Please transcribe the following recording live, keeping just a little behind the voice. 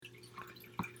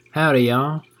Howdy,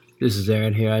 y'all. This is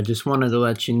Aaron here. I just wanted to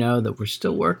let you know that we're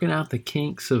still working out the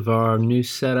kinks of our new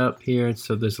setup here.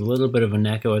 So there's a little bit of an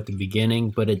echo at the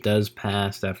beginning, but it does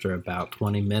pass after about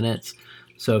 20 minutes.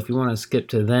 So if you want to skip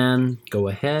to then, go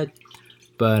ahead.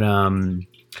 But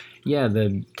yeah,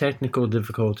 the technical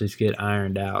difficulties get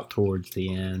ironed out towards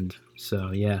the end.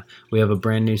 So yeah, we have a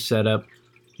brand new setup.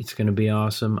 It's going to be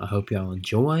awesome. I hope y'all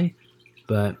enjoy.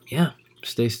 But yeah,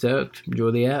 stay stoked.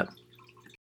 Enjoy the app.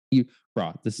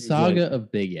 Bro, the saga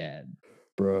of Big Ed.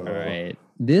 Bro. All right.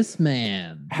 This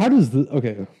man. How does the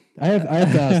okay? I have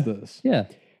to ask this. Yeah.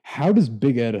 How does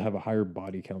Big Ed have a higher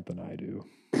body count than I do?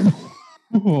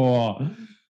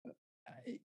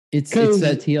 It's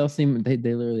that TLC.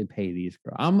 They literally pay these,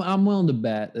 bro. I'm willing to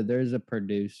bet that there's a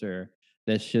producer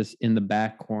that's just in the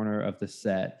back corner of the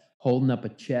set holding up a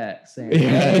check saying,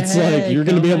 "Yeah, it's like you're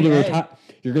gonna be able to retire.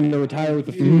 You're gonna retire with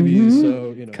a few of these.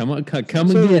 So you know, come and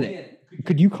get it."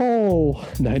 Could you call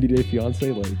 90 Day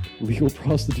Fiance like legal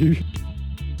prostitution?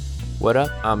 What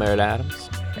up? I'm Aaron Adams.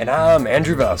 And I'm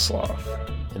Andrew Vaslov.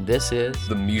 And this is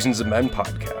the Musings of Men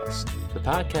podcast. The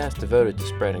podcast devoted to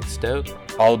spreading stoke,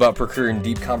 all about procuring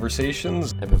deep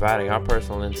conversations, and providing our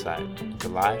personal insight into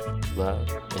life, love,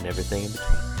 and everything in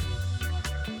between.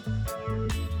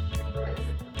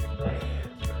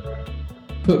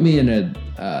 Put me in a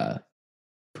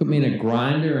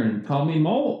grinder and call me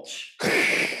mulch.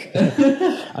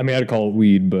 I mean, I'd call it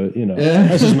weed, but you know,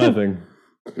 that's just my thing.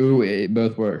 Ooh, it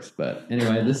both works. But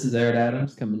anyway, this is Aaron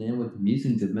Adams coming in with the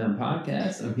Musings of Men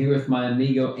podcast. I'm here with my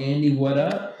amigo Andy. What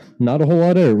up? Not a whole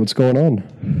lot, Aaron. What's going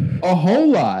on? A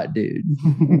whole lot, dude.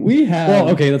 We have. Well,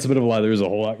 okay, that's a bit of a lie. There's a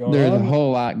whole lot going on. There's a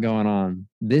whole lot going on.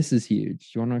 This is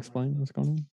huge. Do you want to explain what's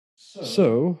going on?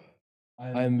 So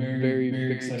I'm very,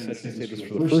 very excited to say this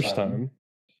for the first time.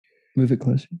 Move it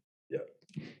closer. Yeah.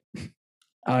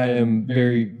 I am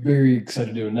very, very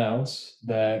excited to announce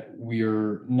that we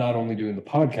are not only doing the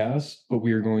podcast, but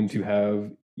we are going to have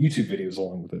YouTube videos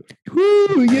along with it.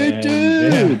 Woo,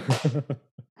 YouTube!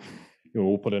 Yeah.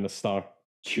 We'll put in a stock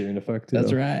cheering effect.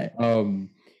 That's right.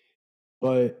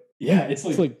 But yeah,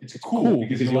 it's cool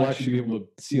because you'll actually be able to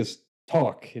see us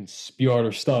talk and spew out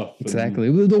our stuff. Exactly.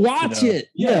 We'll watch it.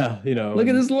 Yeah, Look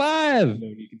at us live.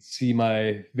 You can see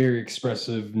my very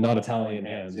expressive, not Italian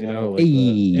hands.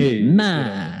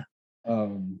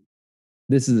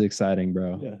 This is exciting,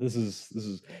 bro. Yeah, this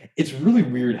is. It's really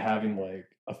weird having like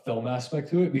a film aspect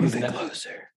to it because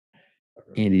closer.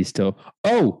 Andy's still.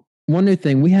 Oh, one new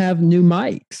thing. We have new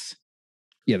mics.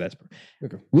 Yeah, that's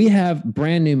okay. We have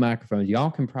brand new microphones.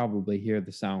 Y'all can probably hear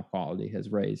the sound quality has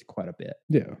raised quite a bit.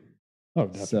 Yeah. Oh,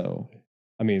 definitely. So,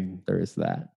 I mean, there is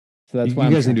that. So that's why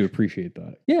you guys need to appreciate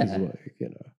that. Yeah.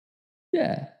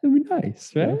 Yeah, it'd be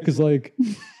nice, right? Because we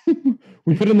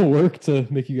put in the work to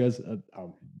make you guys.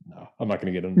 No, I'm not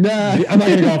going to get in. Nah. I'm not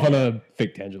going to go off on a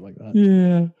fake tangent like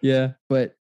that. Yeah.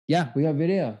 But yeah, we got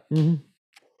video. Mm-hmm.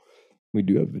 We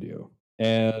do have video,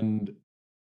 and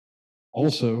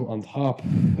also on top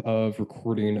of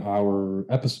recording our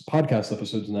podcast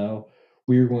episodes now,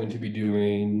 we are going to be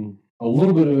doing a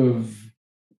little bit of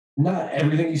not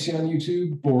everything you see on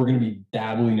YouTube, but we're going to be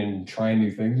dabbling and trying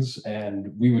new things.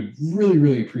 And we would really,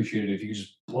 really appreciate it if you could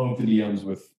just blow up the DMs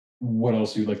with what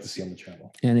else you'd like to see on the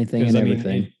channel. Anything and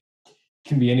everything. It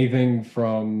can be anything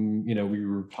from, we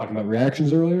were talking about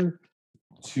reactions earlier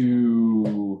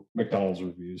to McDonald's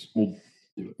reviews.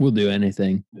 We'll do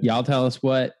anything. Yeah. Y'all tell us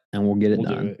what, and we'll get it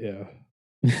done.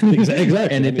 Exactly.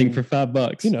 Anything for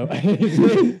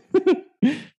 $5.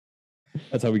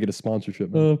 That's how we get a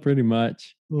sponsorship. Oh, pretty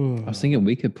much. I was thinking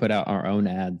we could put out our own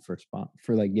ad for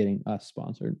like getting us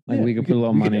sponsored. We could put a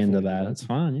little money into that. That's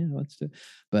fine. Yeah, let's do it.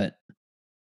 But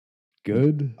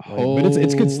good. But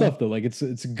it's good stuff though.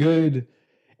 It's good.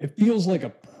 It feels like a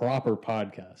proper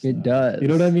podcast. It does. You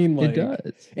know what I mean? It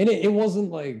does. And it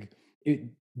wasn't like it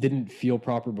didn't feel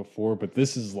proper before, but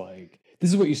this is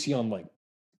what you see on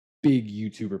big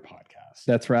YouTuber podcasts.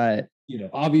 That's right.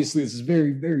 Obviously this is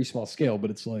very, very small scale, but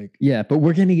it's but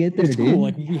we're gonna get there, it's dude. Cool.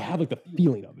 We have the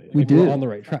feeling of it. We do. We're on the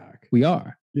right track. We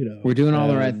are. We're doing all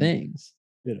the right things.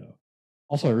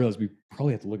 Also, I realized we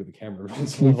probably have to look at the camera.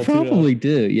 We probably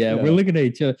do. Yeah, we're looking at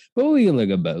each other, but we can look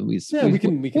at both. We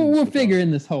can. We're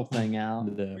figuring this whole thing out.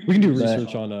 We can do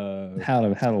research on how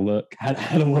to look, how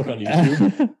to look on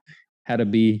YouTube, how to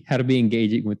be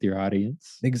engaging with your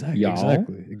audience. Exactly. Y'all.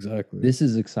 Exactly. This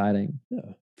is exciting.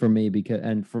 Yeah. For me,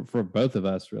 and for both of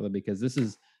us, really, because this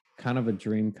is kind of a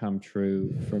dream come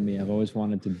true for me. I've always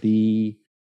wanted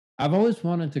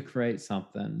to create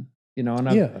something,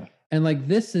 and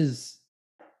this is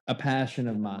a passion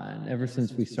of mine ever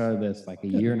since we started this a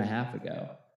year and a half ago.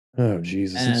 Oh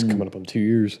Jesus, it's And- coming up on 2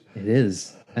 years. It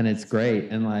is, and it's great.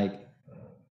 And like,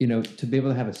 you know, to be able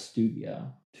to have a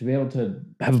studio, to be able to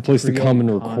Have a place to create come and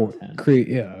record, content. create,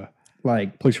 yeah,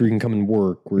 like place where you can come and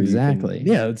work. Where exactly, you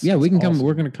can, yeah, we it's can come. awesome.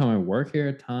 We're gonna come and work here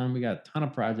a ton. We got a ton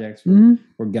of projects Mhm.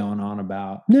 we're going on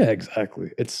about. Yeah,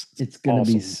 exactly. It's gonna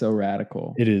be awesome. so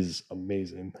radical. It is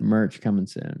amazing. Merch coming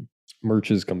soon.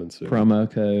 Merch is coming soon. Promo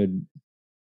code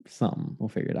something. We'll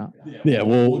figure it out. Yeah,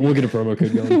 we'll get a promo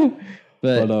code going.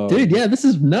 but dude, yeah, this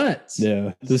is nuts.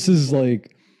 Yeah, this is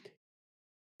like,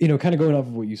 you know, kind of going off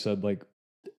of what you said, like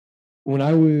when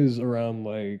I was around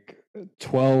like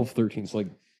 12, 13, so like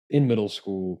in middle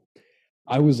school,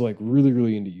 I was like really,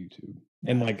 really into YouTube.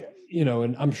 And like, you know,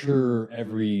 and I'm sure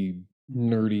every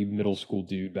nerdy middle school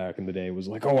dude back in the day was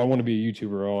like, oh, I want to be a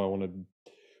YouTuber. Oh, I want to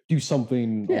do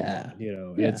something. Yeah. online," you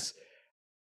know, Yeah. it's,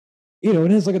 you know,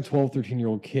 and as like a 12,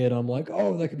 13-year-old kid, I'm like,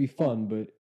 oh, that could be fun. But,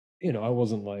 you know, I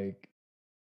wasn't like,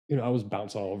 you know, I was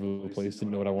bouncing all over the place,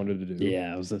 didn't know what I wanted to do.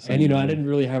 Yeah, it was the same. And, you know, I didn't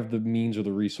really have the means or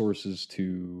the resources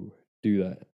to do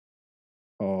that.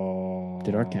 Oh,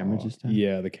 Did our camera just die?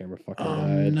 Yeah, the camera fucking Oh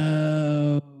died.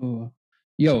 no.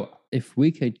 Yo, if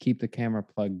we could keep the camera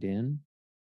plugged in,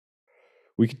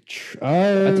 We could try.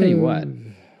 I'll tell you what.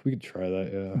 We could try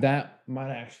that, yeah. that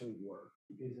might actually work.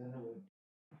 Because then it would.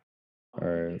 All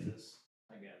right.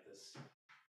 I got this.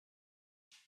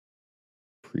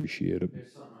 Appreciate it.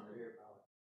 There's something over here,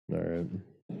 pal. All right.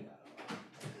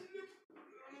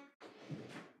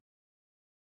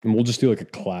 And we'll just do like a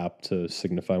clap to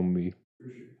signify when we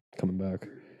coming back.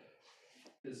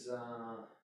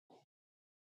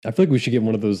 I feel like we should get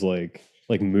one of those like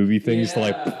movie things to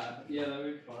like. Yeah, that'd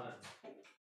be fun.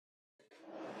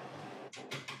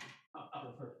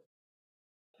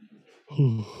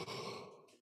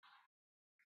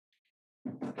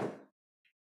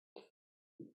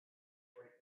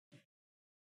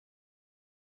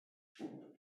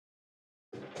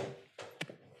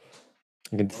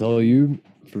 I can tell you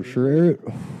for sure, Eric,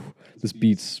 this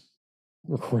beats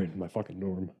recording in my fucking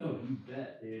dorm. Oh, you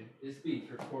bet, dude. This beats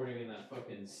recording in that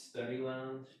fucking study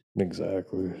lounge.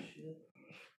 Exactly.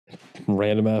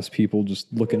 Random ass people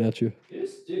just looking at you. It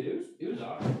was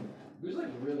awkward. It was like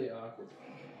really awkward.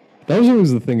 That was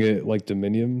always the thing at like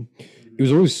Dominion. It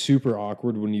was always super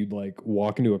awkward when you'd like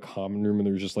walk into a common room and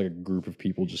there was just like a group of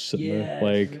people just sitting there.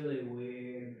 Like, it's really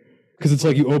weird. because it's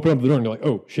like you open up the door and you're like,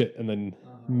 oh shit, and then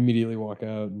immediately walk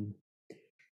out. And I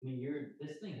mean,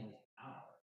 this thing has power.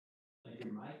 Like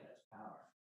your mic has power.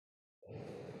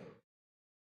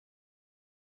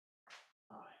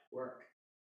 All right, work.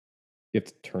 you have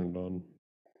to turn it on.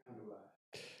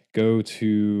 Go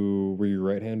to where your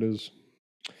right hand is.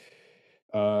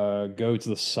 Go to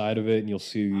the side of it and you'll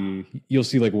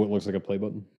see like what looks like a play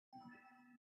button.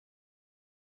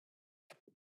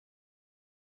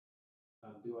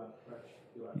 Do I press?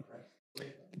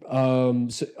 No.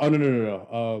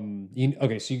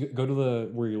 Okay, so you go to the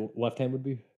where your left hand would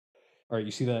be. All right,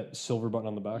 you see that silver button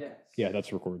on the back? Yes. Yeah,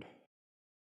 that's record.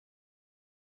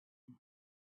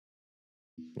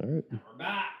 All right. And we're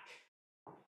back.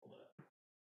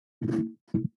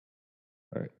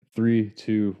 All right. 3,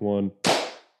 2, 1.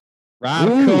 Rob,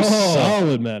 Ooh, cool.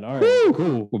 solid, man. All right, Woo.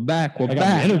 cool. We're back. I got me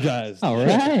energized. All Shit.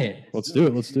 right. Let's do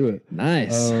it.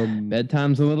 Nice.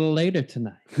 Bedtime's a little later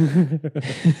tonight.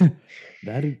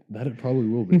 that it probably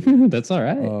will be. That's all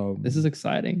right. This is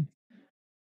exciting.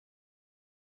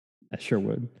 I sure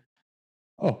would.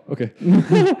 Oh, okay.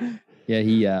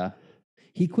 Yeah,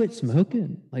 he quit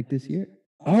smoking like this year.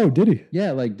 Oh, did he?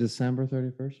 Yeah, like December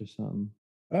 31st or something.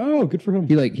 Oh, good for him.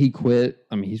 He quit.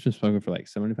 I mean, he's been smoking for like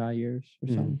 75 years or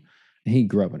something. And he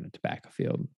grew up in a tobacco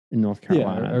field in North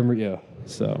Carolina. Yeah, I remember. Yeah.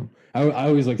 So I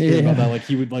always like hear about that. Like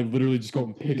he would like literally just go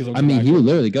and pick his own. I mean, he tobacco. would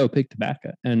literally go pick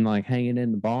tobacco and like hang it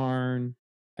in the barn.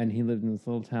 And he lived in this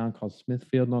little town called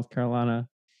Smithfield, North Carolina.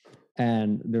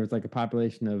 And there was like a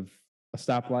population of a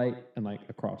stoplight and like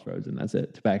a crossroads, and that's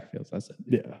it. Tobacco fields, that's it.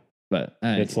 Yeah. But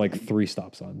It's like 3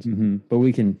 stop signs. but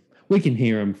we can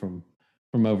hear him from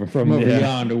over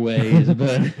yonder ways.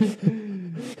 But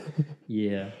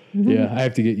yeah. Yeah, I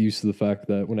have to get used to the fact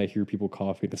that when I hear people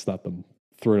coughing, it's not them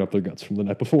throwing up their guts from the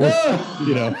night before.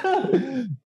 You know,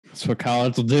 That's what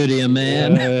college will do to you,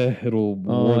 man.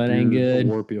 It'll it ain't good.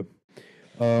 Warp you.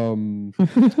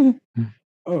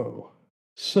 Oh,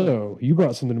 so you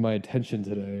brought something to my attention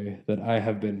today that I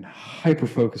have been hyper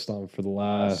focused on for the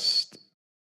last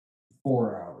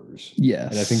 4 hours.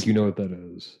 Yes. And I think you know what that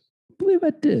is. I believe I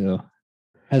do.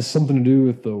 Has something to do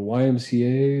with the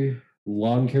YMCA,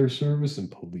 lawn care service, and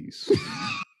police.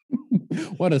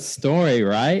 What a story,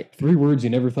 right? 3 words you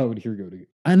never thought would hear go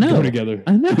I know. go together.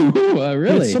 I know. But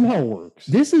Really. it somehow works.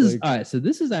 This is Like, all right. So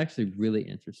this is actually really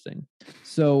interesting.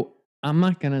 So I'm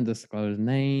not gonna disclose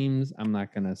names. I'm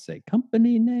not gonna say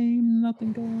company name.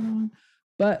 Nothing going on.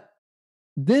 But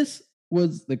this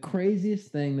was the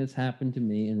craziest thing that's happened to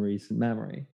me in recent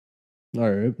memory.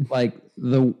 all right. Like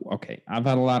I've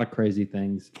had a lot of crazy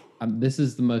things. This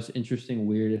is the most interesting,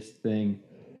 weirdest thing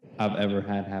I've ever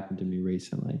had happen to me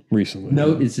recently.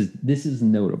 No, this is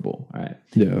notable. All right.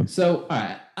 Yeah. So, all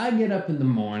right, I get up in the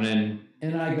morning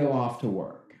and I go off to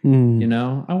work. Mm. You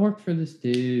know, I work for this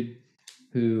dude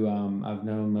who I've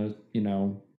known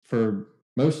for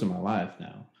most of my life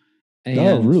now. And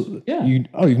Oh, really? Yeah.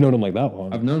 You've known him like that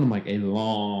long. I've known him like a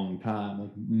long time,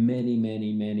 like many,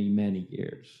 many, many, many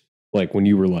years. Like when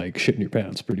you were like shitting your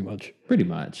pants, pretty much. Pretty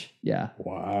much, yeah.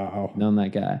 Wow. Known that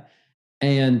guy,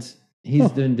 and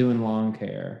he's been doing lawn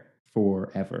care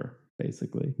forever,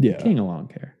 basically. Yeah. King of lawn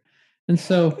care, and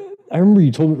so I remember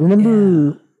you told me.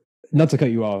 Remember, not to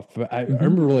cut you off, but I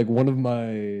remember like one of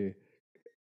my,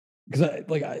 because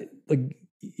I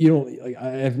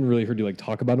haven't really heard you like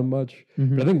talk about him much,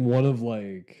 but I think one of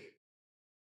like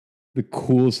the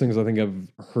coolest things I think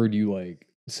I've heard you like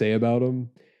say about him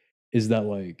is that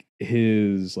like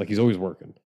he's always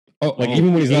working.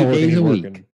 Even when he's not working, he's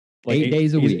working. Like 8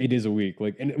 days a week. 8 days a week.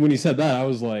 Like, and when he said that, I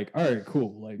was like, all right,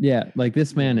 cool. Like, yeah, like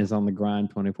this man is on the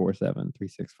grind 24/7,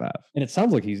 365. And it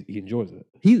sounds like he enjoys it.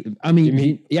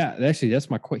 Actually, that's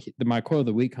my quote. My quote of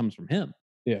the week comes from him.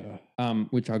 Yeah.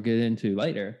 Which I'll get into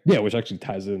later. Yeah, which actually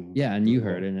ties in. Yeah, and you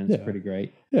heard it, and it's pretty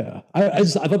great. Yeah. I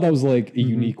thought that was like a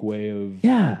unique way of.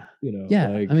 Yeah. Yeah.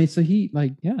 Like, I mean, so he's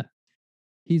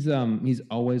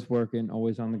always working,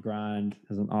 always on the grind,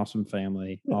 has an awesome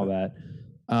family, all that.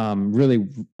 Really,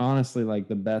 honestly, like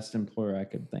the best employer I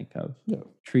could think of. Yeah.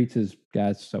 Treats his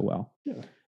guys so well. Yeah.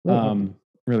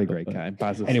 Really great guy.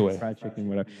 Buys us fried chicken,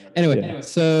 whatever. Anyway,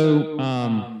 so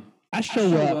I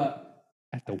show up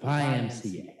at the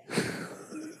YMCA.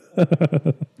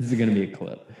 This is going to be a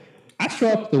clip. I show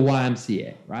up at the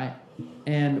YMCA, right?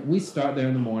 And we start there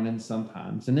in the morning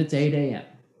sometimes, and it's 8 a.m.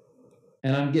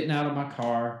 And I'm getting out of my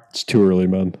car. It's too early,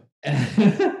 man.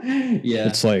 Yeah.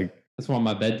 It's like. That's why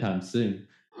my bedtime's soon.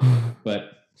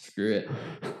 But screw it.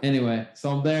 Anyway,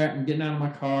 so I'm there. I'm getting out of my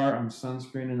car. I'm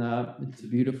sunscreening up. It's a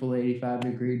beautiful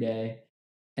 85-degree day.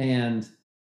 And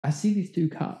I see these two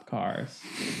cop cars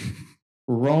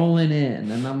rolling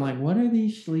in. And I'm like, what are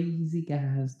these sleazy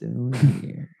guys doing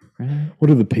here? Right?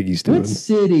 What are the piggies doing? What's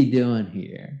City doing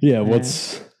here? Yeah,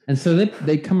 right? And so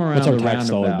they come around. What's our the tax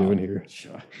dollar roundabout. doing here?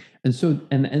 Sure. And so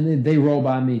and they roll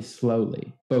by me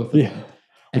slowly, both of them.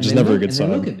 Which is never a good sign.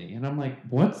 They look at me and I'm like,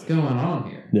 what's going on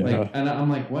here? Yeah. And I'm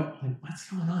like, what's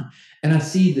going on? And I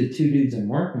see the two dudes I'm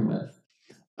working with.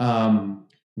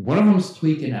 One of them's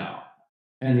tweaking out.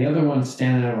 And the other one's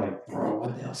standing there like, bro,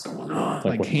 what the hell's going on?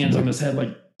 Like hands on his head,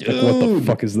 like, dude. Like, what the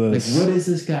fuck is this? Like, what is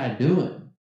this guy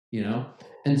doing? You know?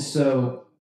 And so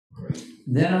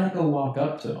then I go walk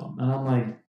up to him and I'm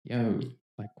like, yo,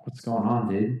 like, what's going on,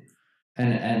 dude?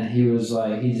 And he was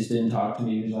like, he just didn't talk to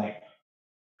me. He was like,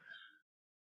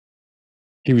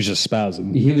 he was just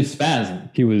spazzing. He was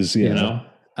spazzing. He was, you know,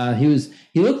 he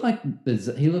looked like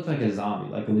a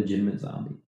zombie, like a legitimate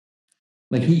zombie.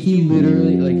 Like he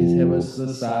literally, like his head was to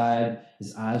the side,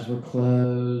 his eyes were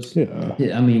closed.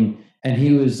 Yeah. I mean, and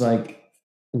he was like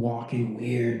walking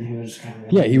weird. And he was kind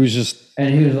of he was just,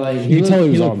 and he was like, you could tell he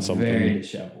was on something. Very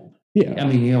disheveled. Yeah. I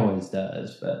mean, he always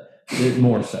does, but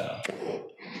more so.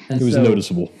 And it was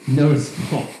noticeable.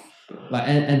 Like,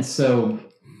 and so,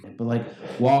 but like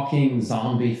walking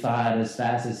zombie-fied as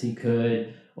fast as he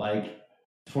could, like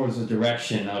towards the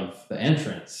direction of the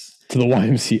entrance to the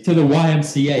YMCA. At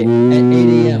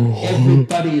 8 a.m.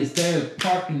 Everybody is there. The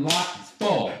parking lot is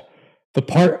full. The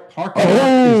parking lot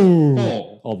is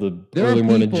full. All the early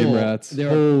morning gym rats.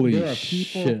 Holy there are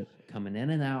people shit. coming in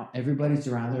and out. Everybody's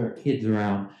around. There are kids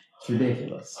around. It's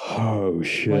ridiculous. Oh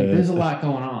shit! Like there's a lot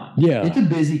going on. Yeah, it's a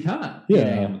busy time. 8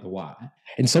 a.m. at the Y.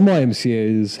 And some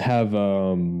YMCA's have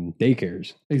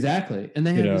daycares. Exactly, and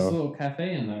they have this little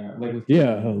cafe in there.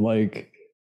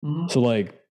 So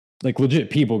like legit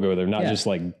people go there, not just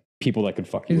like people that could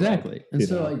fuck you exactly. up, And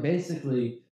so like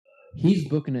basically, he's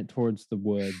booking it towards the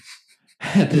woods.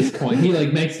 At this point, he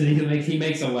makes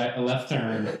a left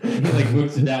turn. He like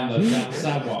books it down the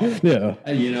sidewalk. Yeah,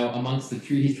 amongst the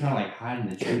trees. He's trying to like hide in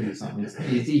the trees or something.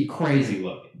 He's crazy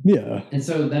looking. Yeah. And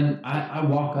so then I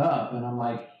walk up and I'm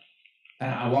like,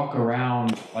 and I walk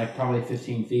around like probably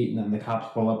 15 feet, and then the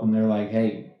cops pull up and they're like,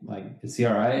 "Hey, like, is he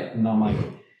all right?" And I'm like,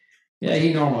 "Yeah,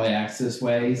 he normally acts this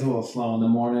way. He's a little slow in the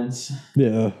mornings."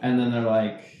 Yeah. And then they're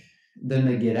like, then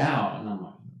they get out, and I'm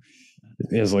like,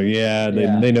 It's like,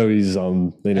 they know he's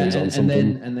on. They know he's on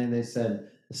something. And then they said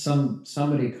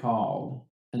somebody called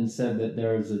and said that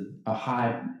there was a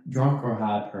high drunk or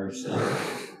high person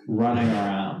running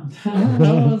around. And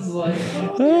I was like, I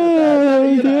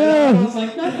was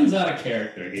like, nothing's out of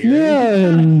character here.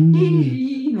 Yeah,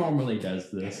 He normally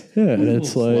does this. Yeah, He's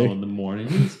it's slow like in the morning.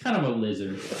 He's kind of a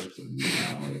lizard person.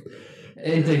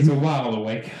 It takes a while to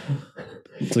wake up.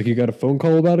 It's like you got a phone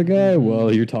call about a guy.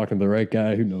 Well, you're talking to the right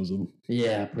guy who knows him.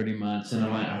 Yeah, pretty much. And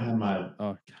I had my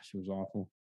oh gosh, it was awful.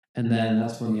 And then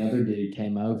that's when the other dude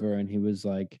came over and he was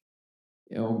like,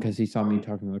 because he saw me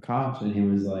talking to the cops and he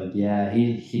was like, yeah,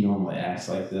 he normally acts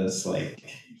like this, like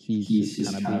he's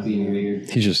just kind of being weird.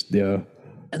 He's just And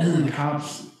then the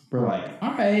cops were like,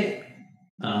 all right,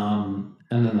 and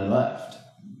then they left.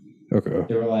 Okay.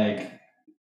 They were like,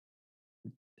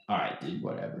 all right, dude,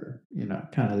 whatever.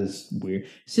 Kind of this weird.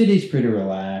 City's pretty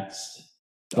relaxed.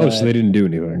 Oh, so they didn't do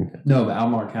anything. No, but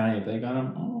Albemarle County, they got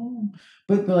him. Oh.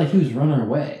 But like he was running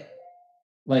away.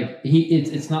 Like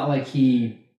it's not like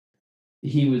he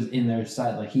was in their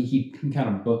sight. Like he kind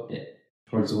of booked it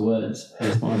towards the woods.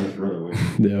 This one was really weird.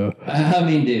 Yeah. I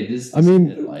mean, dude, this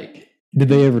like. Did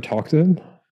they ever talk to him?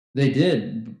 They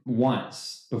did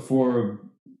once before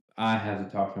I had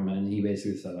to talk to him, and he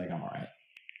basically said like, "I'm all right."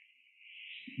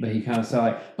 But he kind of said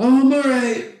like, "Oh, I'm all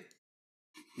right."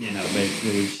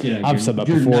 Basically, I've said that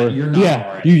before. You're not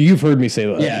all right. You've heard me say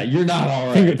that. Yeah, you're not all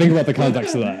right. Think about the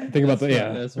context of that. Think about that.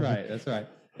 Yeah, that's right.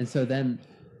 And so then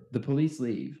the police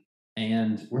leave,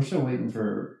 and we're still waiting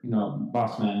for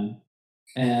boss man.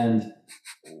 And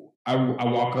I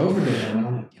walk over to him, and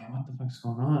I'm like, "Yo, what the fuck's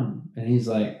going on?" And he's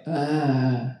like,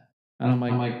 and I'm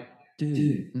like,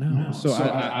 dude, no. So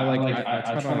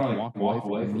I try to walk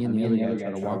away from him. Me and the other guy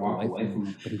try to walk away from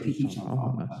him, but he keeps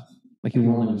on us. Like he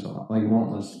won't let us off. Like he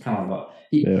won't let us kind of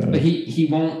but he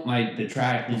won't like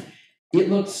detract me. It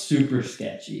looks super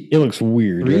sketchy. It looks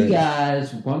weird. Three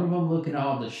guys, one of them looking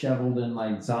all disheveled and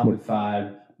like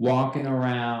zombified, walking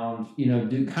around,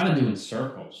 doing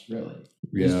circles, really.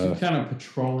 Yeah. Just kind of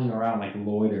patrolling around, like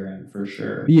loitering for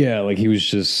sure. Yeah, like he was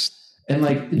just. And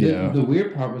like the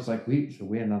weird part was like we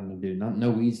had nothing to do, no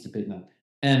weeds to pick up,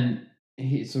 and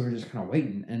so we're just kind of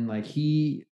waiting, and like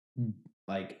he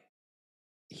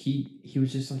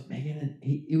was just like making it.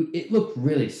 It looked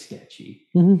really sketchy.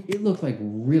 Mm-hmm. It looked like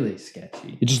really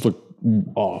sketchy. It just looked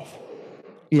off.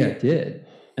 Yeah, it did.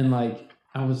 And like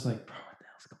I was like, bro, what the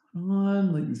hell's going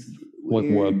on? Like, this is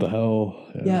like what the hell?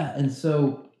 Yeah. And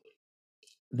so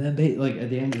then like at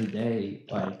the end of the day,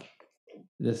 like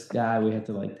this guy, we had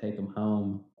to like take him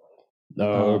home.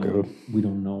 Oh, okay. We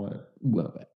don't know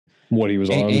what he was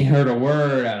on. Ain't heard a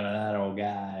word out of that old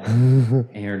guy.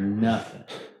 Ain't heard nothing.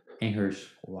 Ain't heard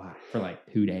squat for like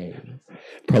 2 days.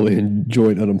 Probably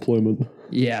enjoyed unemployment.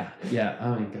 Yeah.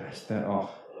 Oh my gosh,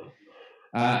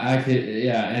 I could.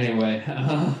 Yeah. Anyway,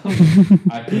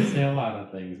 I could say a lot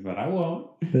of things, but I won't.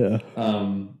 Yeah.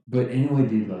 But anyway,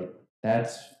 dude, like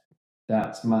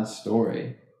that's my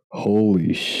story.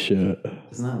 Holy shit!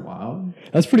 Isn't that wild?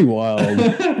 That's pretty wild.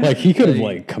 Like he could have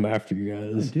like come after you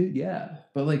guys, dude. Yeah,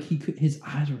 but like his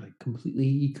eyes were like completely.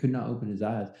 He could not open his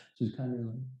eyes, so it's kind of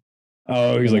like.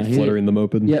 Oh, he was like fluttering them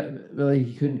open. Yeah, but like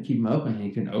he couldn't keep them open.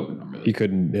 He couldn't open them. Really. He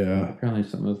couldn't. Yeah. Apparently,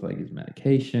 something with like his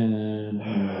medication.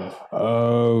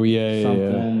 Oh yeah,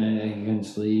 something, and he couldn't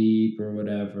sleep or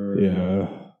whatever. Yeah.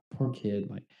 Poor kid.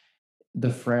 Like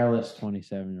the frailest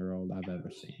 27-year-old I've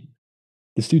ever seen.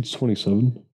 This dude's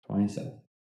 27. 27.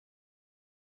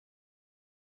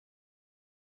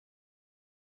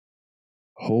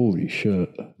 Holy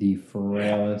shit. The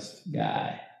frailest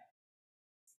guy.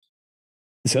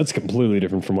 So that's completely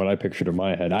different from what I pictured in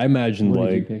my head. I imagined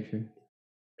what like did you picture?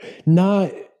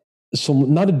 not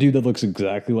a dude that looks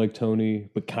exactly like Tony,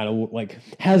 but kind of like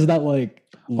has that like.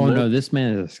 Oh no, this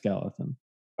man is a skeleton.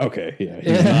 Okay, yeah,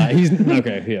 he's not. He's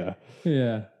okay, yeah,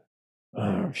 yeah.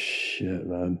 Oh shit,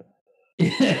 man. He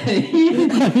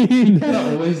kind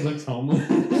of always looks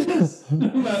homeless, no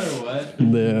matter what.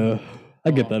 Yeah, I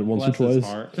get that once or twice.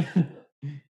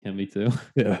 Yeah, me too.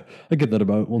 Yeah, I get that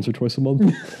about once or twice a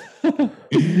month.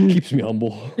 Keeps me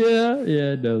humble. Yeah,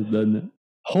 it does, doesn't it?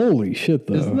 Holy shit,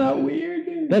 though. Isn't that weird,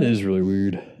 dude? That is really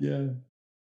weird. Yeah.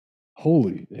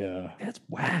 Holy, yeah. That's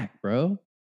whack, bro.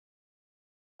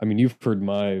 I mean, you've heard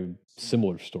my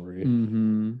similar story.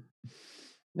 Mm-hmm.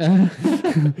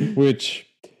 Which...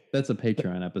 That's a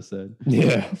Patreon episode.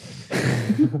 Yeah.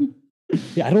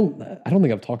 Yeah, I don't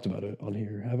think I've talked about it on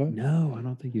here, have I? No, I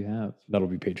don't think you have. That'll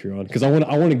be Patreon because I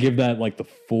want to give that like the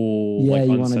full like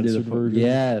you uncensored version.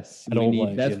 Yes, I don't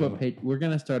like. That's what we're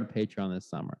gonna start a Patreon this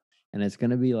summer, and it's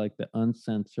gonna be like the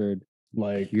uncensored,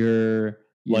 like pure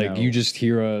Like you just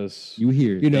hear us, you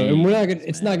hear, and we're not gonna. things,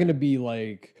 It's man. not gonna be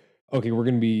like, okay, we're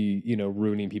gonna be,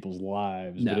 ruining people's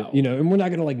lives. No. But and we're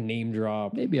not gonna like name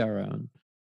drop. Maybe our own.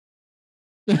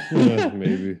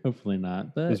 Maybe. Hopefully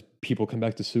not. But Because people come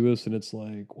back to sue us, and it's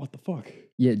like, what the fuck?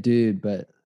 yeah, dude. But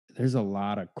there's a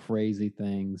lot of crazy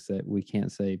things that we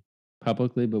can't say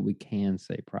publicly, but we can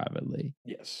say privately.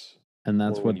 Yes. And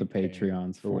that's Or what when the you pay,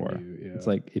 Patreon's or when for. you- It's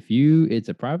yeah. like it's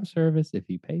a private service. If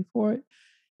you pay for it,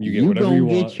 You get whatever you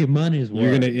gonna want. get your money's worth.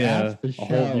 You're gonna That's for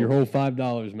show. your whole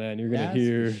 $5, man. You're gonna That's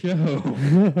hear. for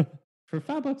show. For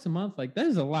 $5 a month, like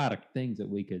there's a lot of things that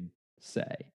we could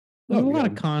say. There's a lot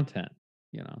of content,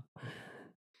 We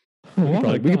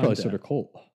could probably start a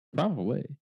cult, Probably,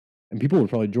 and people would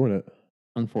probably join it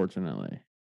unfortunately.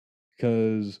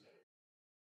 because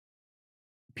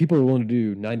people are willing to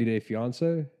do 90-day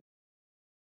fiance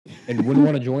and wouldn't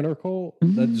want to join our cult.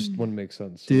 That just wouldn't make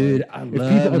sense, Dude. Like, I if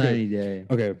love people- 90 Day.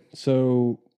 Okay,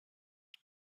 so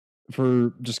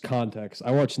for just context,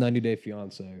 I watched 90-Day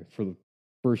Fiance for the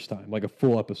first time, like a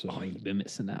full episode. Oh, you've been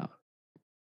missing out,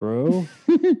 Bro,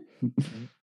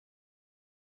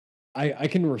 I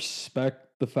can respect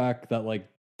the fact that like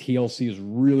TLC is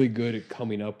really good at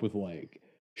coming up with like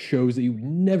shows that you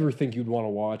never think you'd want to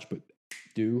watch, but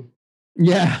do.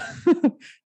 Yeah.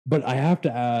 But I have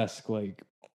to ask, like,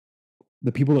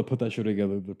 the people that put that show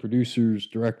together, the producers,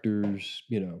 directors,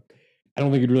 I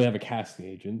don't think you'd really have a casting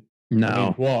agent. No. I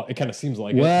mean, well, it kind of seems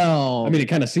like Well, it. I mean, it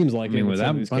kind of seems like it with that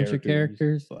some these bunch of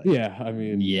characters, like, Yeah, I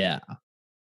mean, yeah.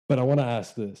 But I want to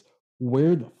ask this: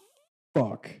 where the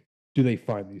fuck do they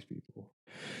find these people?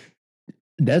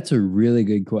 That's a really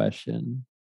good question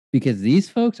because these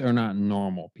folks are not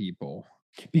normal people.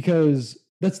 Because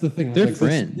that's the thing. They're like,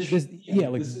 fringe.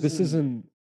 This isn't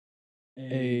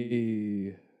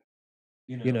a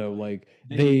like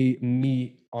they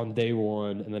meet on day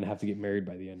one and then have to get married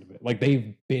by the end of it. Like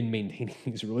they've been maintaining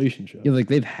these relationships. Yeah, like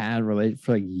they've had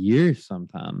for like years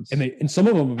sometimes. And some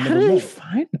of them have How never do they met.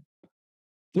 find them?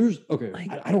 There's okay. Like,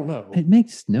 I don't know. It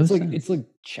makes no It's like sense. it's like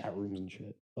chat rooms and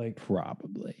shit. Like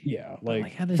Probably. yeah, But, like,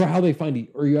 like, how does for it- how they find.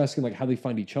 Are you asking like how they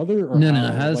find each other? Or No.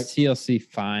 How does like, TLC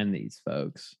find these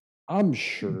folks? I'm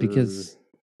sure Because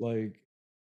like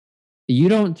you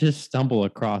don't just stumble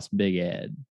across Big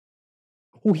Ed.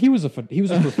 well, he was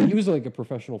like a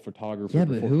professional photographer. Yeah,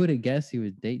 but before- who would have guessed he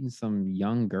was dating some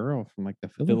young girl from like the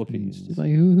Philippines? Philippines. Just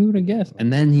like who would have guessed?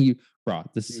 And then he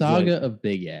brought the was saga like- of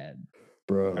Big Ed.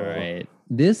 bro? All right,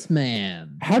 this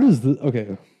man. How does the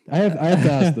okay? I have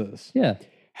to ask this. Yeah.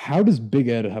 How does Big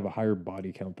Ed have a higher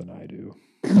body count than I do?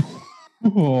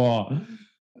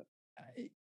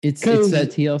 It's 'Cause-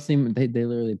 that TLC. They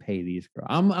literally pay these girls.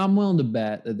 I'm willing to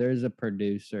bet that there's a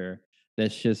producer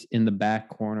that's just in the back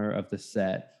corner of the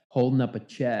set holding up a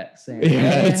check saying,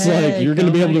 Yeah, it's like "Hey, you're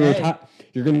gonna be come able to on, retire.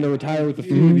 You're gonna retire with a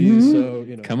few of these. Mhm.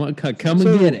 So Come on, come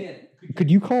So- and get it."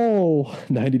 Could you call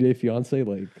 90-Day Fiance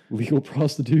like legal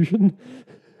prostitution?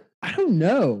 I don't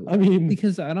know. I mean,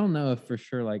 Because I don't know if for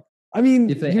sure, like if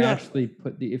if they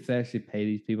actually pay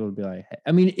these people to be like, hey,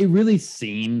 I mean, it really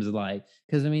seems like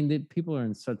because I mean, the people are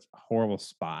in such horrible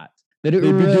spots that it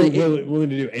they'd be really willing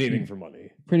to do anything for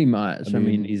money. pretty much. I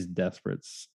mean, mean- these desperate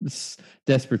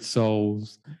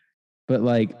souls. But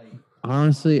like,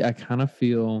 honestly, I kind of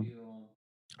feel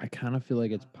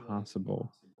like it's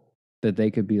possible that they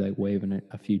could be like waving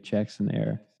a few checks in the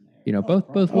air,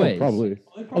 both ways. Probably.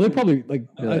 Oh, they probably like.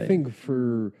 I Really. think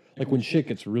for like when shit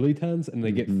gets really tense and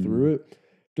they get Mhm. through it,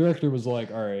 director was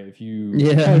like, "All right, if you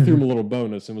Yeah. probably threw him a little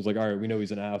bonus and was like, all right, we know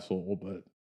he's an asshole, but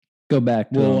Go back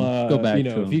to we'll him. Go back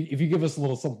to him. if you give us a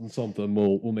little something,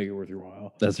 we'll make it worth your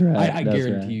while." That's right. I that's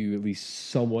guarantee right. you, at least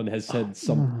someone has said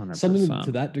something 100%.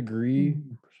 to that degree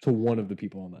to one of the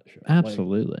people on that show. Like,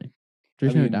 Absolutely.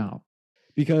 There's no mean, doubt.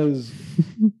 because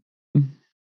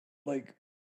like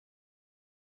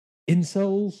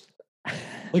incels,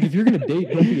 like if you're gonna date,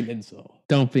 don't be an incel,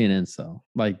 Don't be an incel.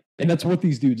 Like and that's what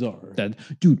these dudes are. that,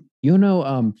 dude.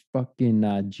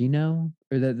 Fucking Gino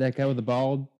or that guy with the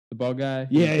bald guy.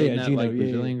 who was Yeah, dating yeah, that, Gino, like yeah,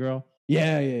 Brazilian girl.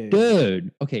 Yeah.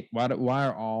 Dude, okay. Why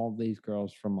are all these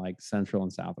girls from like Central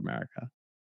and South America?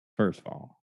 First of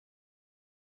all,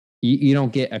 you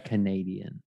don't get a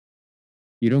Canadian.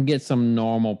 You don't get some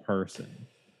normal person.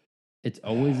 It's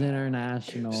always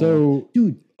international. So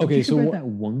dude, okay, you so read what- that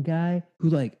one guy who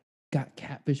like got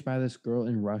catfished by this girl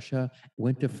in Russia,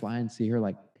 went to fly and see her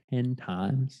like 10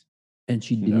 times, and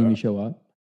she didn't No. even show up.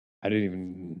 I didn't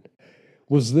even.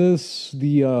 Was this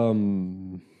the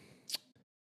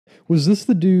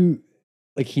dude?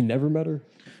 Like he never met her.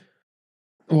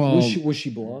 Well, Was she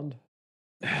blonde?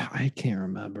 I can't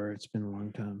remember. It's been a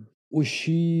long time. Was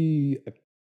she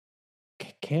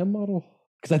a cam model?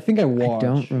 Because I think I watched. I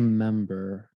don't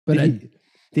remember, but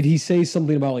Did he say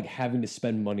something about like having to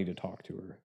spend money to talk to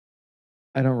her?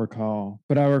 I don't recall.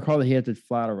 But I recall that he had to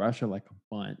fly to Russia like a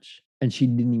bunch, and she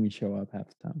didn't even show up half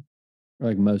the time, or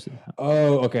like most of the time.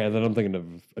 Oh, okay. Then I'm thinking of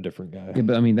a different guy. Yeah,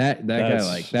 but I mean that guy,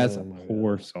 like, that's oh a my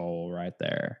poor God. soul right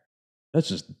there. That's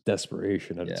just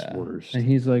desperation at its Yeah. worst. And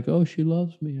he's like, "Oh, she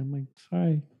loves me." I'm like,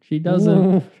 "Sorry, she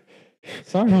doesn't."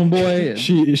 Sorry, homeboy.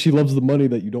 She loves the money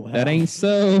that you don't have. That ain't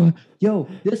so. Yo,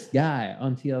 this guy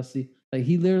on TLC, like,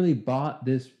 he literally bought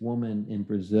this woman in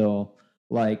Brazil,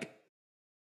 like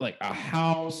a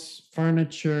house,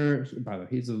 furniture. By the way,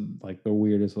 he's like the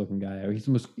weirdest looking guy ever.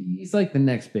 He's like the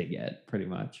next Big Ed, pretty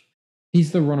much.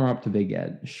 He's the runner up to Big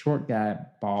Ed. Short guy,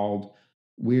 bald,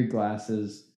 weird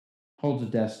glasses, holds a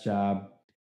desk job.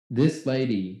 This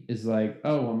lady is like,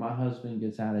 "Oh, when my husband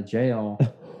gets out of jail,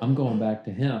 I'm going back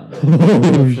to him. But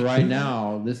for right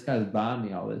now, this guy's buying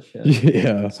me all this shit.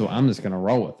 Yeah. So I'm just gonna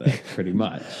roll with it, pretty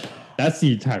much." That's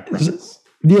the entire premise.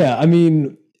 Yeah, I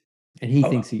mean, and he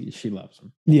thinks she loves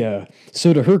him. Yeah.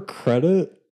 So to her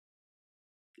credit,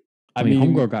 I mean,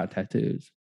 homegirl got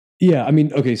tattoos. Yeah, I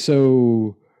mean, okay,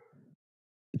 so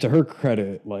to her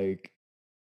credit, like,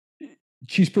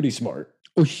 she's pretty smart.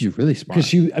 Oh, she's really smart. Because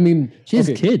she has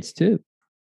kids too.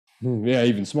 Yeah,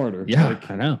 even smarter. Yeah, like,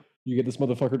 I know. You get this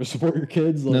motherfucker to support your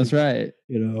kids. Like, that's right.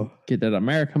 You know, get that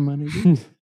American money.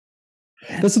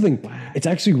 That's the thing. It's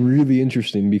actually really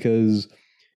interesting because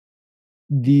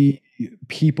the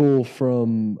people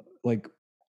from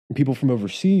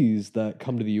overseas that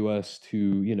come to the US to,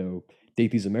 you know,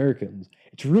 date these Americans,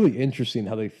 it's really interesting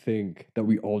how they think that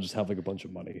we all just have like a bunch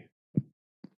of money.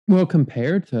 Well,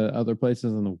 compared to other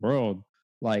places in the world,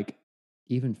 like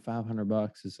even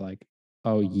 $500 is like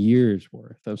a year's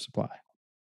worth of supply.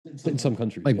 In some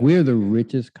countries. Like, we're the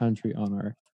richest country on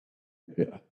earth.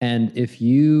 Yeah. And if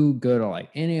you go to like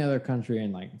any other country,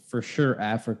 and like for sure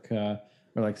Africa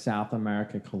or like South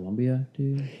America, Colombia,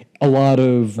 dude. A lot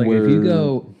of like, if you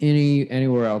go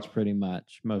anywhere else, pretty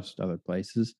much most other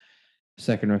places,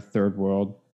 second or third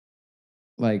world,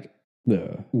 like,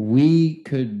 we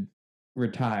could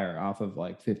retire off of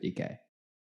like $50K.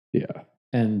 Yeah.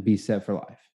 And be set for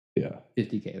life. Yeah.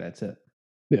 $50K, that's it.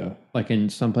 Yeah. Like in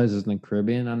some places in the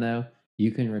Caribbean, I know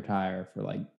you can retire for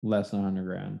like less than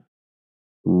 $100,000.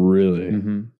 Really?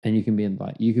 Mm-hmm. And you can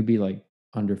be like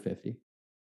under 50.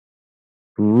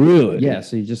 Really? Yeah.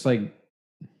 So you just like,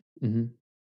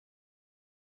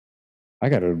 I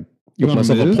gotta get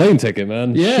myself a plane ticket,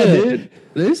 man. Yeah, dude.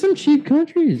 There's some cheap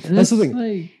countries. And that's the thing.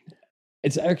 Like,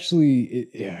 it's actually,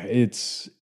 it's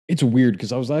weird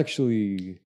because I was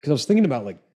thinking about,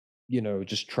 like, you know,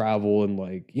 just travel and,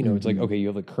 like, you know, it's like, okay, you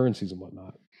have like currencies and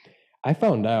whatnot. I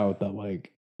found out that,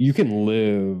 like, you can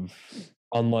live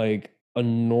on like a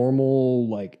normal,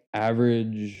 like,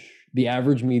 the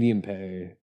average median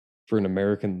pay for an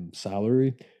American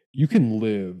salary. You can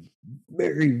live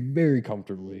very, very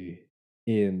comfortably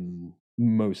in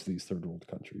most of these third world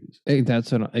countries.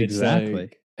 That's exactly.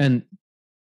 Like, and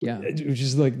yeah, which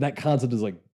is like, that concept is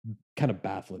like kind of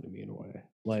baffling to me in a way.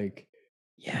 Like,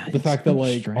 yeah, the fact that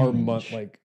like strange.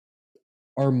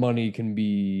 our money can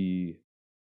be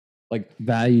like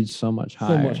valued so much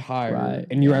higher, right?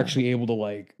 And you're actually able to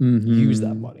like use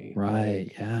that money, right?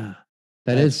 Like, yeah,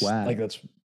 that's whack. Like, that's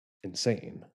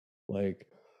insane. Like,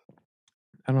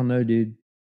 I don't know, dude.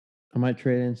 I might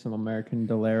trade in some American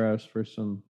dollaros for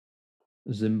some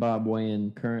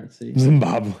Zimbabwean currency.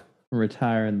 Zimbabwe.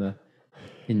 Retire in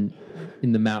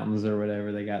the mountains or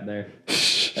whatever they got there.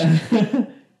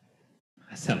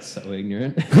 That sounds so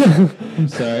ignorant. I'm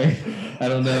sorry. I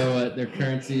don't know what their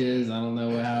currency is. I don't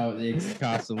know how the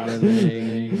cost of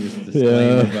living. Just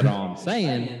disclaimer, but all I'm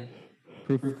saying,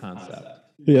 proof of concept.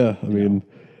 Yeah, I mean,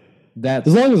 that's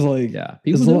as long as like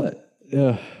people do it.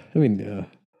 Yeah, I mean,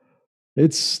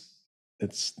 it's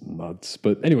nuts.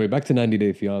 But anyway, back to 90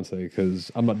 Day Fiance because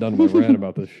I'm not done with my rant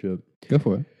about this shit. Go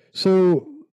for it. So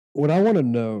what I want to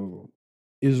know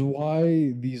is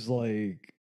why these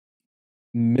like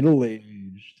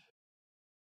middle-aged,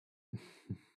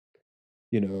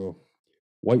 you know,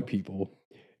 white people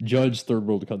judge third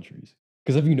world countries.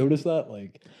 Because have you noticed that,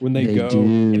 like, when they go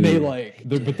and they're like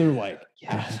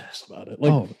yes about it.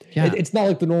 Like, it's not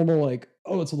like the normal, like,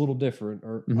 oh, it's a little different,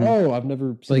 or oh, I've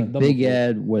never seen like Big before.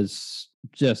 Ed was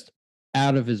just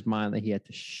out of his mind that he had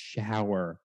to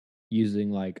shower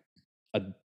using like a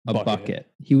bucket.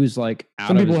 He was like,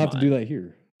 some people have to do that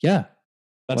here. Yeah.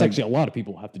 That's like, actually a lot of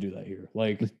people have to do that here.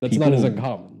 Like, that's not as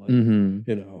uncommon. Like,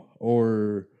 you know,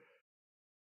 or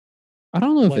I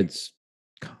don't know if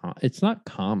it's not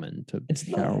common to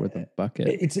shower with a bucket.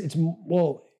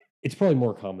 It's probably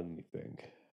more common than you think.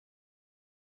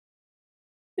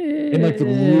 in like the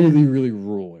really, really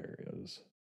rural areas.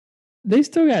 They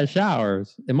still got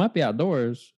showers. It might be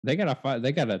outdoors. They got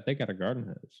a garden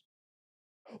hose.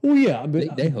 Well, yeah,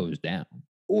 but They hose down.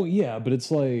 well, yeah, but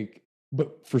it's like,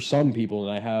 but for some people,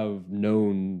 and I have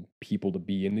known people to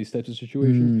be in these types of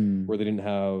situations where they didn't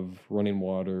have running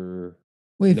water.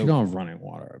 Well, if no- you don't have running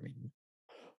water, I mean,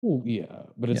 Well, yeah,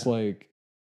 but it's like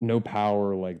no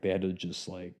power. Like they had to just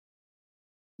like,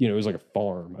 it was like a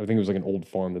farm. I think it was like an old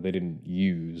farm that they didn't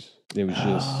use. It was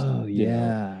just,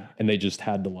 and they just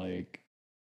had to like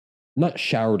not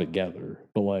shower together,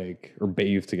 but like, or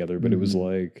bathe together. But it was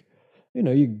like,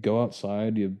 you go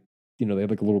outside, they had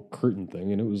like a little curtain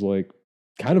thing, and it was like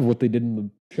kind of what they did in the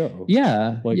show.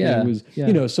 Yeah, Like yeah, it was,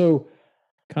 yeah. so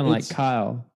kind of like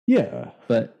Kyle. Yeah,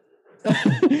 but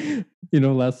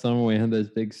last summer we had those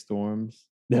big storms.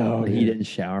 No, he didn't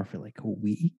shower for like a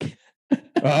week.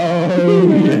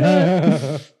 Oh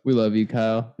yeah, we love you,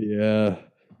 Kyle. Yeah,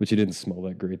 but you didn't smell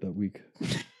that great that week.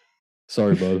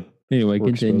 Sorry, bud. Anyway,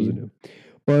 continue.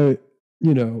 But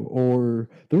or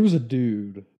there was a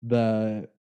dude that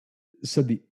said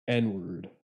the N-word.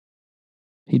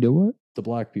 He did what? To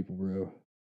black people, bro.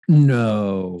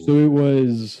 No. So it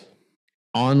was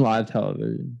on live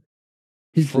television.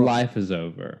 His life is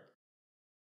over.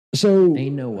 So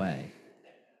ain't no way.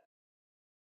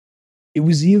 It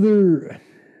was either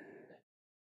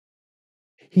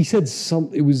he said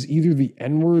it was either the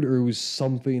N-word or it was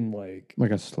something like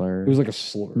a slur. It was like a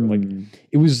slur. Like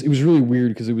it was really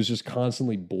weird because it was just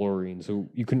constantly blurring, so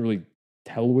you couldn't really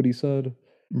tell what he said.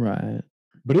 Right.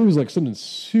 But it was like something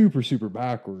super, super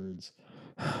backwards.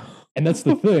 And that's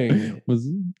the thing. was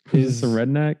this a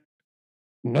redneck?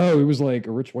 No, it was like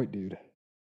a rich white dude.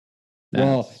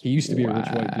 Well, he used to be a rich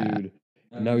white dude.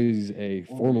 And now he's a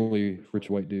formerly rich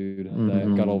white dude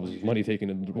that got all of his money taken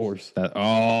in the divorce.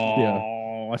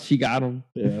 She got him.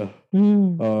 Yeah.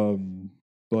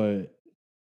 But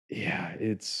yeah,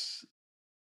 it's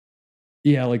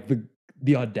like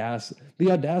the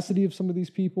audacity of some of these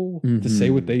people to say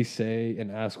what they say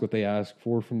and ask what they ask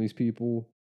for from these people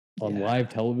on live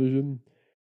television.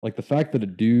 Like the fact that a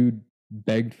dude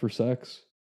begged for sex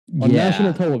on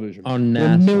national television. On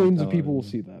national millions of people will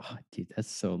see that. Oh, dude,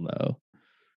 that's so low.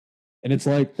 And it's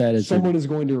like that is someone is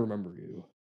going to remember you.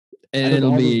 And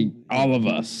it'll be all of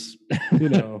us.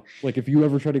 Like if you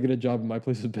ever try to get a job in my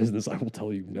place of business, I will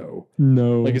tell you no.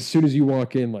 No. Like as soon as you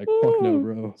walk in, like, fuck no,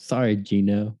 bro. Sorry,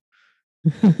 Gino.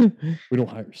 We don't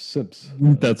hire simps.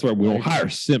 That's right. We don't hire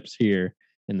simps here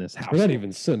in this house. We're not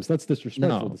even simps. That's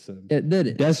disrespectful to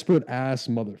simps. Desperate ass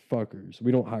motherfuckers.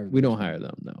 We don't hire them. We don't hire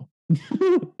them, no.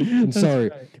 I'm sorry.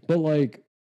 Right. But like,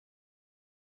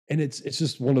 and it's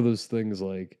just one of those things,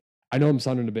 like, I know I'm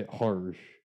sounding a bit harsh.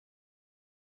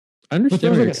 I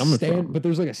understand where you're coming from. But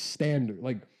there's like a standard.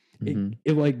 Like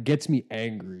it like gets me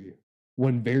angry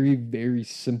when very, very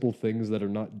simple things that are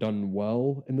not done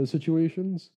well in those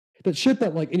situations. That shit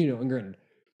that like, and granted,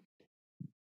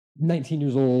 19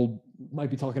 years old, might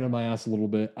be talking on my ass a little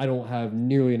bit. I don't have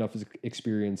nearly enough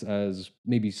experience as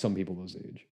maybe some people those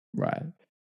age. Right.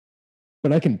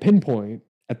 But I can pinpoint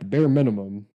at the bare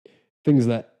minimum things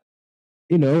that,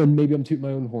 and maybe I'm tooting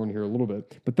my own horn here a little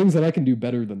bit, but things that I can do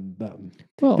better than them.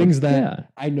 Well, things that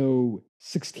I know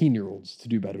 16-year-olds to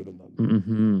do better than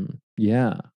them.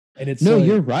 Yeah. And it's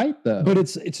you're right though. But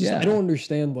it's just I don't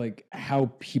understand like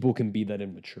how people can be that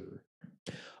immature.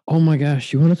 Oh my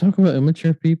gosh, you want to talk about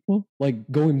immature people?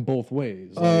 Like going both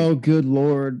ways. Oh, good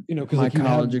Lord. Because my like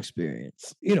college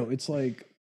experience. It's like,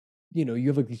 you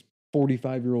have like these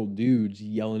 45-year-old dudes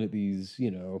yelling at these,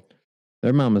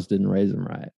 their mamas didn't raise them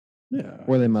right. Yeah.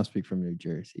 Or they must be from New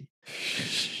Jersey.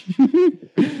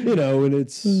 And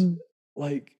it's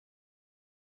like,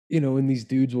 and these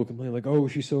dudes will complain like, oh,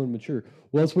 she's so immature.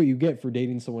 Well, that's what you get for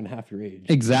dating someone half your age.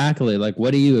 Exactly. Like,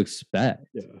 what do you expect?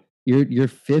 Yeah. You're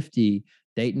 50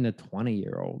 dating a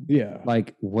 20-year-old. Yeah.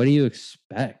 Like, what do you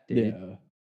expect, dude? Yeah.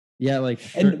 Yeah, like,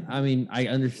 sure. I mean, I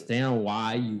understand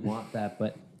why you want that,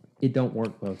 but it don't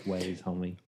work both ways,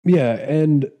 homie. Yeah,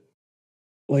 and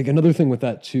like another thing with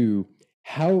that too,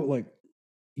 how like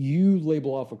you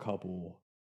label off a couple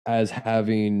as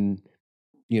having,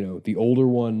 the older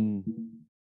one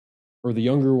or the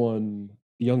younger one,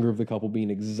 the younger of the couple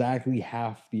being exactly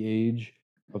half the age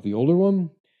of the older one.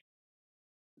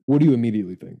 What do you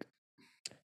immediately think?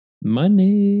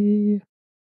 Money.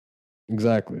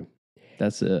 Exactly.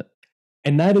 That's it.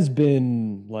 And that has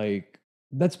been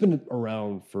that's been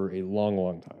around for a long,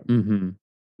 long time.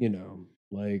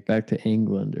 Like back to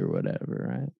England or whatever,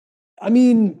 right? I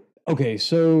mean, okay,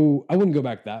 so I wouldn't go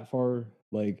back that far.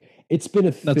 Like it's been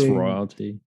a thing. That's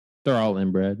royalty. They're all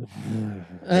inbred.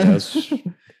 Yes.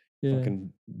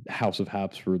 Fucking House of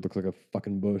Habsburg looks like a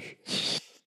fucking bush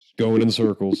going in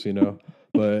circles, you know.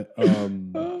 But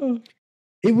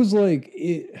it was like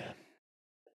it.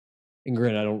 And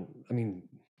granted, I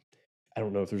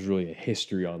don't know if there's really a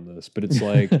history on this, but it's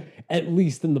like at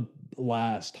least in the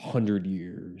last 100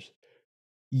 years,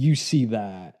 you see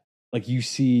that. Like you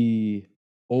see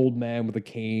old man with a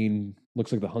cane,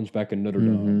 looks like the Hunchback of Notre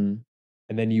Dame,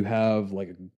 and then you have like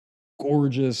a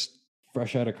gorgeous,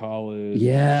 fresh out of college,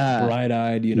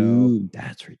 bright-eyed, you know, dude,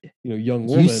 that's ridiculous. You know, young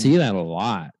woman. You see that a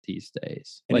lot these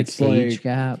days. And like it's age like,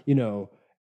 gap, you know,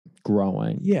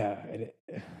 growing. Yeah,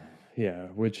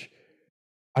 which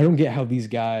I don't get how these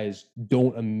guys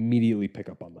don't immediately pick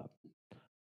up on that.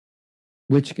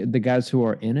 Which the guys who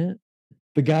are in it?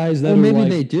 The guys that well, maybe like,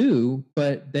 they do,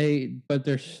 but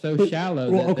they're so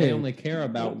shallow that they only care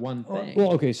about one thing.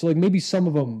 Well, okay, so like maybe some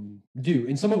of them do,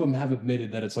 and some of them have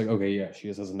admitted that it's like, okay, yeah, she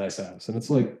just has a nice ass, and it's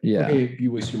like, okay,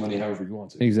 you waste your money however you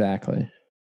want to. Exactly.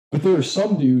 But there are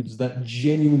some dudes that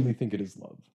genuinely think it is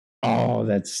love. Oh,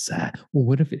 that's sad. Well,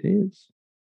 what if it is?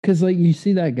 Because like you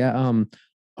see that guy on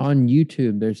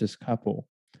YouTube, there's this couple,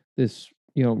 this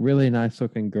really nice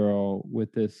looking girl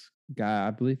with this guy.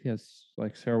 I believe he has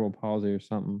like cerebral palsy or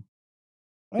something.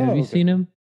 Have you seen him?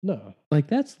 No. Like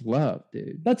that's love,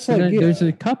 dude. That's like there's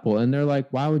a couple, and they're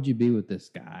like, why would you be with this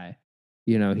guy?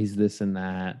 He's this and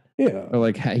that. Yeah. Or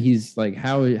like he's like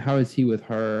how is he with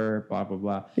her? Blah blah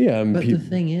blah. Yeah. But the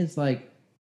thing is, like,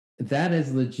 that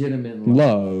is legitimate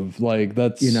love. Like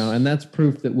that's and that's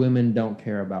proof that women don't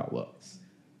care about looks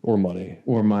or money.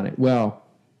 Well,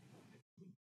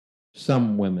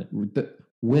 some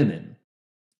women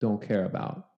don't care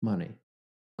about money.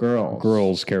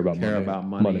 Girls care about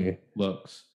money,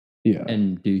 looks,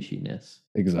 and douchiness.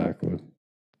 Exactly.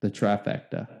 The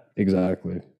trifecta.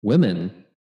 Exactly. Women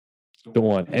don't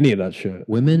want any of that shit.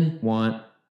 Women want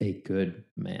a good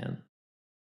man.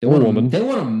 They or want woman. They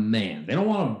want a man. They don't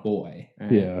want a boy.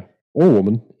 Right? Yeah. Or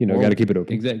woman. Got to keep it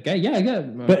open. Exactly. Yeah.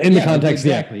 But in the context,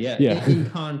 exactly. Yeah. In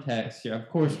context, of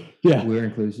course. Yeah. We're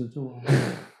inclusive to all.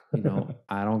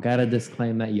 I don't gotta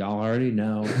disclaim that. Y'all already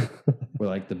know we're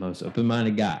like the most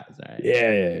open-minded guys. Right?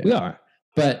 Yeah. We are.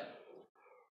 But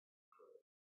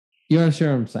you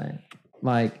understand what I'm saying?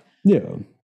 Like,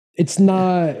 it's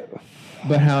not.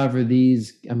 But however, all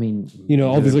these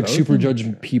like super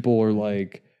judgment people are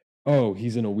like, oh,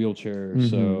 he's in a wheelchair,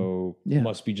 so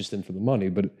must be just in for the money.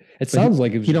 But it sounds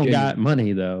like it was. He don't got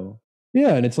money though.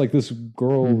 Yeah, and it's like this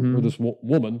girl or this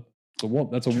woman.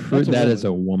 That is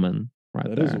a woman. Right,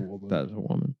 that there. Is a woman. That is a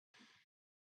woman.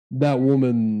 That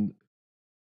woman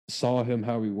saw him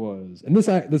how he was, and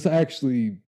this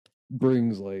actually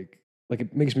brings like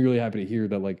it makes me really happy to hear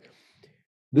that like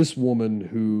this woman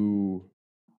who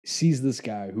sees this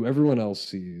guy who everyone else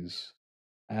sees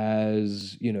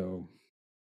as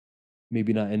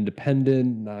maybe not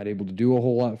independent, not able to do a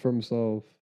whole lot for himself,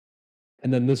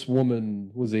 and then this woman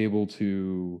was able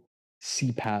to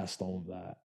see past all of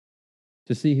that,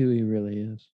 to see who he really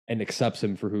is. And accepts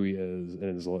him for who he is,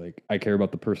 and is like, I care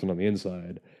about the person on the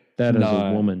inside. That is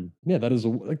a woman. Yeah, that is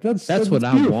that's what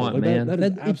I want, like, man. That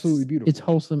is absolutely beautiful. It's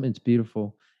wholesome. It's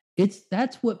beautiful.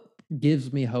 That's what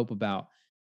gives me hope about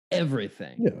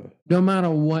everything. Yeah. No matter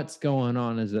what's going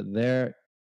on, is that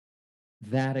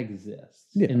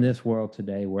exists in this world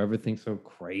today, where everything's so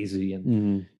crazy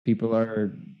and people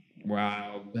are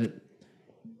wild, but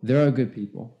there are good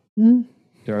people.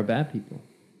 There are bad people.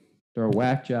 There are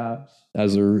whack jobs.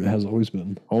 As there has always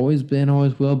been. Always been,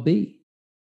 always will be.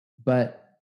 But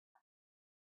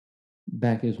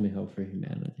that gives me hope for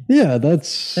humanity. Yeah,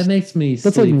 that makes me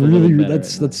that's like really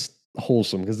that's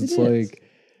wholesome, because it's like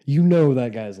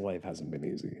that guy's life hasn't been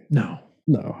easy. No.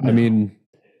 I mean,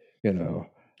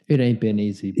 it ain't been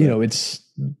easy. But it's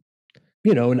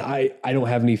and I don't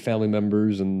have any family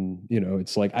members, and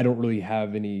it's like I don't really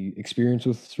have any experience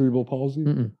with cerebral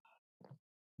palsy.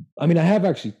 I mean, I have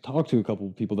actually talked to a couple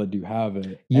of people that do have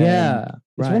it. Yeah,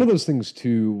 it's one of those things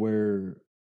too where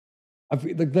I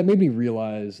feel like that made me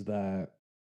realize that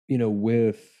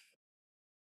with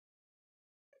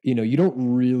you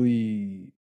don't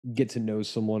really get to know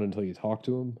someone until you talk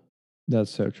to them.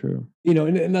 That's so true.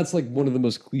 And that's like one of the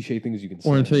most cliche things you can say.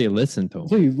 Or until you listen to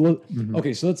them.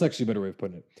 Okay, so that's actually a better way of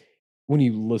putting it. When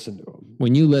you listen to them.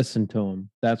 When you listen to them,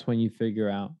 that's when you figure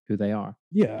out who they are.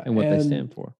 Yeah. And what they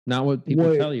stand for. Not what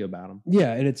people tell you about them.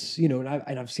 Yeah, and it's, and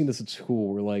I've seen this at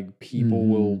school where like people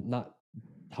will not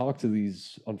talk to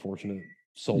these unfortunate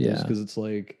souls because it's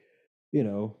like,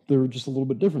 they're just a little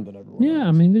bit different than everyone else.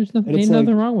 I mean, there's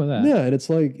nothing wrong with that. Yeah, and it's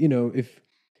like, if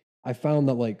I found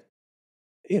that like,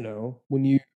 when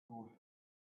you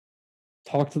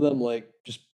talk to them like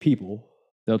just people,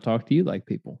 they'll talk to you like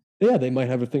people. yeah, they might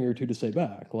have a thing or two to say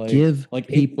back. Like Give like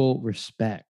people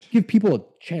respect. give people a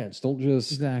chance. Don't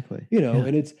just Exactly. Yeah.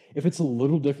 And if it's a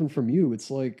little different from you,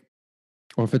 it's like,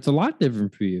 or if it's a lot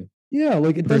different for you. yeah,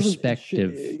 like it doesn't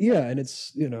Perspective. Yeah, and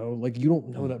it's like you don't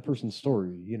know that person's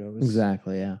story. It's,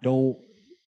 Exactly. Yeah. Don't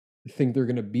think they're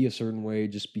gonna be a certain way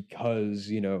just because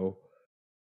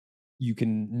you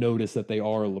can notice that they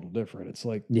are a little different. It's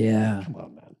like, Yeah. come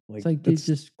on, man. It's like, dude, that's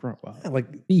just grow up. yeah,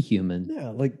 like Be human. yeah,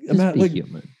 like Just be like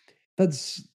human.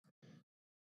 that's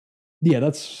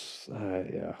that's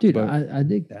yeah, Dude, but I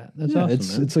dig that. That's yeah,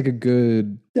 awesome, man. it's like a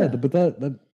good Yeah. but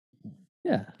that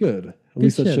Yeah. good. At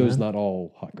least that shit, show's man. not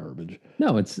all hot garbage.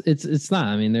 No, it's not.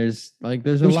 I mean, there's a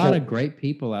There's lot of holes. great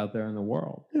people out there in the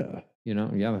world. Yeah,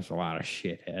 There's a lot of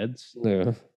shitheads.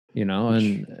 yeah,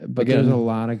 But there's a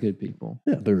lot of good people.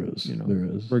 yeah. There is, there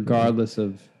is, regardless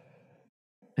of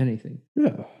anything.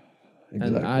 Yeah,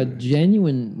 exactly. And I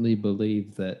genuinely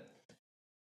believe that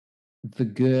the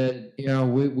good,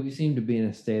 we seem to be in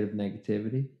a state of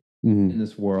negativity in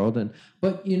this world.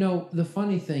 But the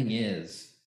funny thing is,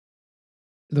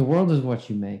 the world is what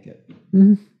you make it.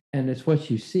 And it's what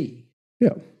you see.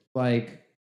 Yeah. Like,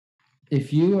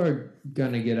 if you are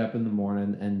going to get up in the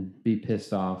morning and be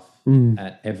pissed off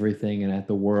at everything and at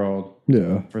the world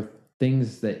for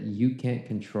things that you can't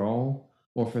control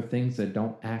or for things that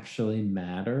don't actually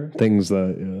matter, things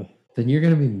that, then you're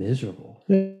going to be miserable.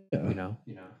 Yeah.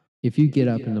 If you get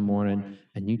up in the morning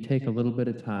and you take a little bit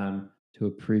of time to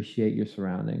appreciate your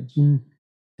surroundings,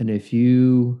 and if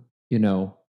you,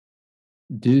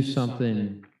 do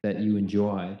something that you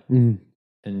enjoy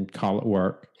and call it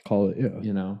work,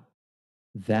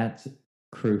 that's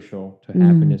crucial to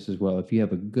happiness as well. If you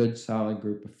have a good, solid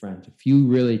group of friends, a few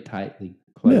really tightly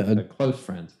close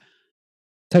friends,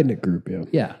 tight knit group,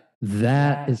 yeah,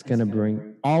 that is going to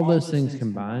bring all those things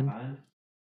combined.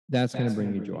 That's going to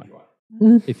bring you joy.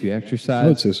 If you exercise, I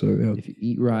would say so. Yeah. if you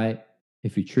eat right,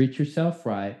 if you treat yourself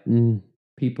right,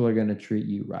 people are going to treat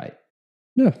you right.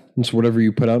 Yeah, and so whatever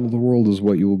you put out into the world is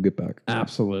what you will get back.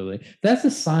 Absolutely. That's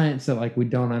a science that we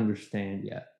don't understand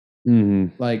yet.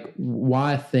 Like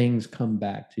why things come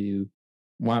back to you,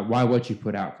 why what you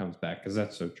put out comes back, because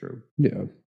that's so true. Yeah.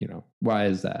 Why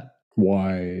is that?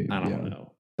 Why? I don't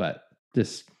know, but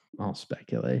just all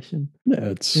speculation. Yeah,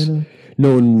 it's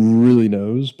no one really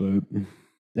knows, but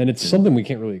it's something we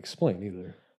can't really explain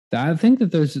either. I think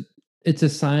that it's a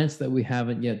science that we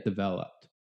haven't yet developed.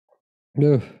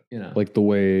 Yeah, like the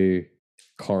way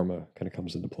karma kind of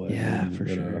comes into play. Yeah, for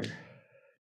sure.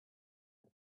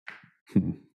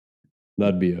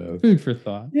 That'd be a food for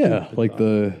thought. Yeah, like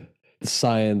the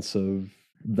science of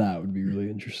that would be really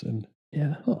interesting.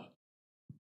 Yeah. Huh.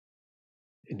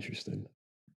 Interesting.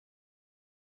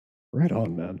 Right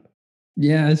on, man.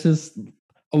 Yeah, it's just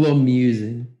a little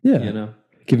musing. Yeah.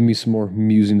 Giving me some more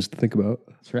musings to think about.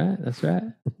 That's right.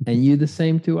 And you the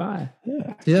same too, I.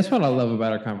 Yeah. See, that's what I love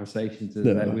about our conversations is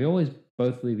that we always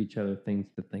both leave each other things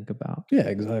to think about. Yeah,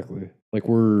 exactly. Like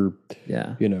we're,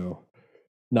 yeah,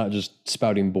 not just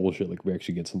spouting bullshit. Like we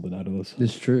actually get something out of this.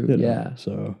 It's true. Yeah.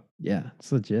 So yeah,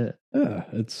 it's legit. Yeah,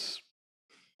 it's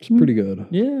pretty good.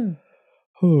 Yeah.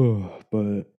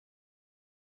 But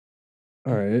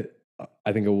all right.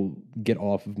 I think I will get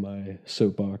off of my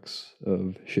soapbox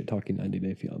of shit talking 90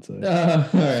 Day Fiance. All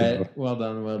right. Well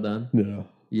done.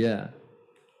 Yeah.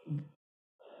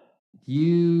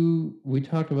 We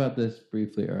talked about this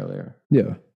briefly earlier.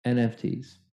 Yeah.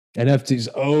 NFTs.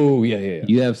 Oh, yeah.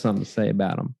 You have something to say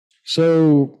about them.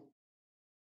 So,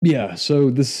 yeah.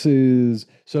 So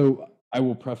I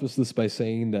will preface this by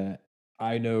saying that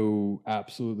I know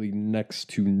absolutely next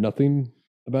to nothing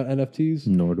about NFTs.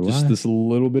 Nor do just I. This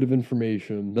little bit of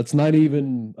information that's not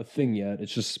even a thing yet.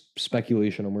 It's just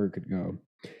speculation on where it could go.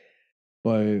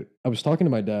 But I was talking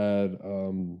to my dad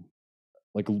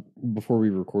before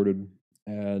we recorded,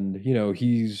 and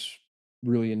he's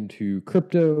really into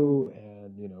crypto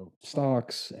and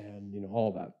stocks and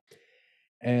all that.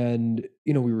 And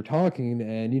we were talking,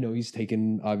 and he's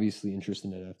taken obviously interest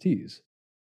in NFTs.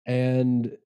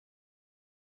 And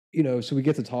so we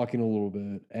get to talking a little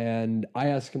bit, and I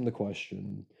ask him the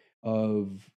question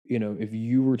of, if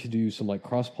you were to do some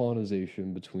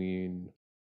cross-pollination between,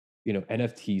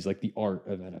 NFTs, like the art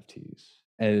of NFTs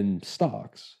and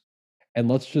stocks, and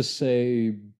let's just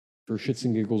say for shits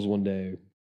and giggles one day,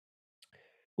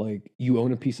 you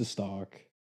own a piece of stock,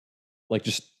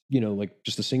 just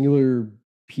a singular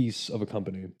piece of a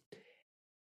company,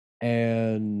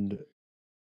 and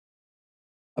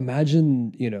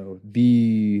imagine,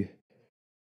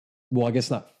 I guess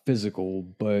not physical,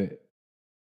 but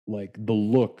the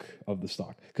look of the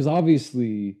stock. Because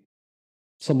obviously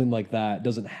something like that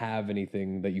doesn't have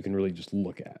anything that you can really just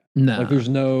look at. No. Like there's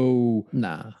no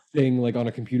Nah. thing like on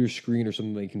a computer screen or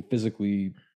something that you can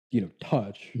physically,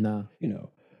 touch. No.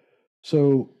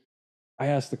 So I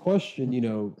asked the question,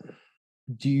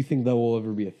 do you think that will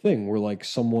ever be a thing where like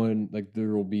someone like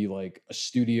there will be like a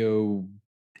studio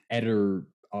editor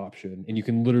option and you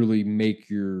can literally make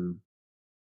you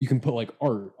can put like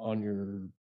art on your,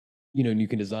 and you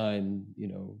can design,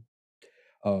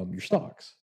 your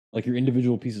stocks, like your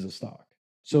individual pieces of stock.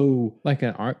 So Like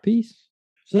an art piece?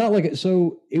 so not like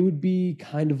so it would be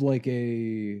kind of like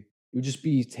it would just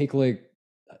be take like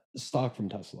stock from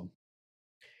Tesla.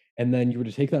 And then you were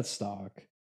to take that stock,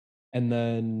 and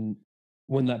then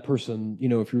when that person,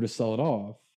 if you were to sell it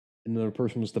off, and the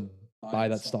person was to buy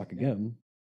that stock again,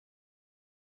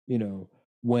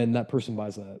 when that person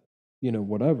buys that,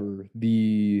 whatever,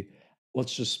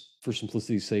 let's just for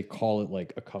simplicity's sake call it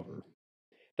like a cover.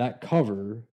 That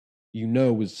cover,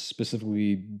 was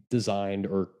specifically designed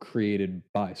or created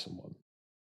by someone.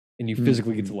 And you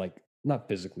physically get to like, not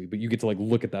physically, but you get to like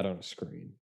look at that on a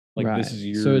screen. Like this is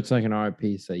your. So it's like an art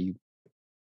piece that you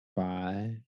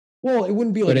buy. Well, it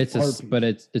wouldn't be like but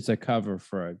it's a cover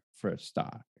for a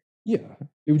stock. Yeah,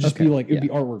 it would just be like it'd be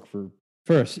artwork for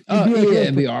first. It'd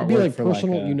be artwork like for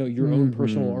personal, like your own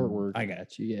personal artwork. I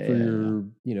got you. Yeah, for your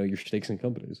your stakes in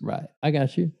companies. Right, I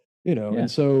got you. And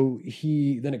so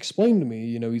he then explained to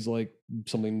me, he's like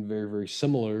something very very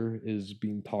similar is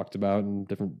being talked about in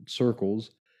different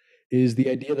circles, is the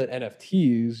idea that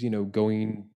NFTs,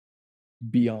 going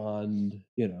beyond,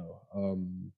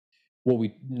 what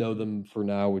we know them for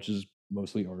now, which is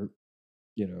mostly art,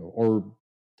 or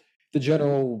the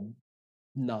general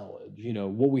knowledge,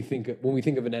 what we think when we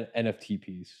think of an NFT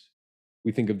piece,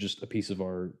 we think of just a piece of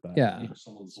art that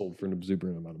someone sold for an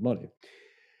exuberant amount of money.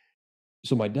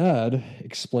 So my dad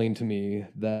explained to me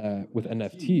that with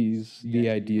NFTs, the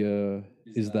idea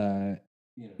is that,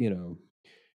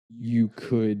 you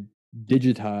could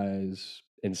digitize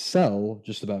and sell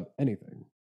just about anything.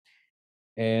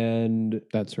 And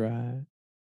that's right.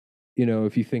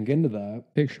 If you think into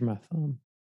that, picture my thumb.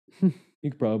 You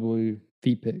could probably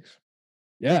feet pics.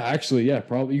 Yeah, actually, yeah,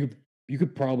 probably you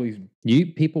could probably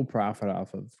people profit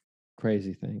off of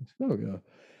crazy things. Oh yeah.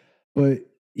 But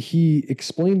he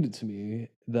explained it to me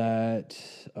that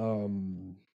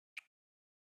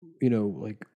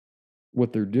like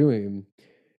what they're doing,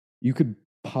 you could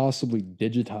possibly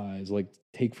digitize, like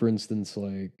take for instance,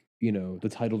 like, the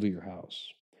title to your house.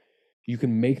 You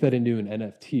can make that into an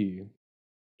NFT.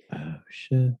 Oh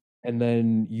shit. And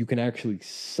then you can actually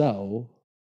sell,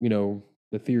 the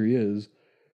theory is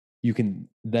you can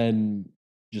then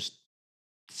just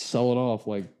sell it off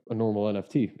like a normal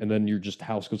NFT, and then your just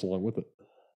house goes along with it.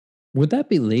 Would that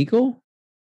be legal?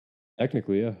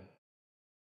 Technically, yeah.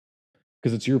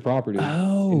 Because it's your property.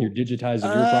 Oh. And you're digitizing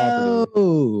your property.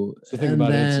 Oh. So think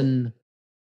about then it.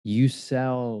 You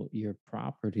sell your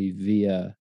property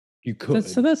via. You could.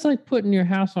 That's like putting your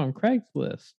house on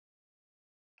Craigslist.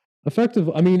 Effective.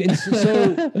 I mean, it's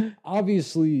so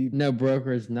obviously no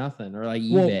brokers, nothing, or like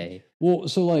eBay. Well,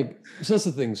 so that's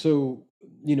the thing. So,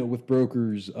 with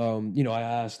brokers, I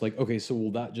asked like, okay, so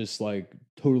will that just like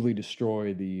totally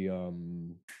destroy the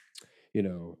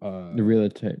the real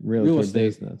estate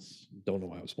business? Don't know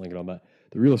why I was blanking on that.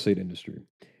 The real estate industry,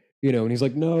 and he's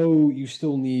like, no, you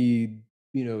still need,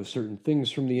 certain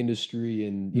things from the industry,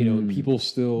 and and people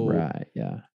still, right,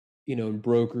 yeah.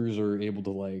 Brokers are able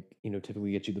to like,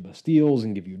 typically get you the best deals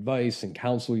and give you advice and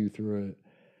counsel you through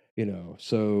it,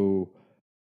 so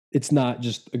it's not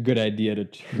just a good idea to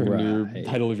turn your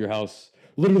title of your house,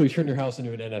 literally turn your house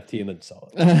into an NFT and then sell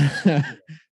it.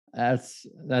 That's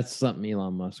something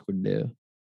Elon Musk would do.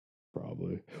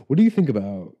 Probably. What do you think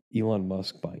about Elon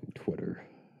Musk buying Twitter?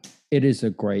 It is a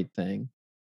great thing.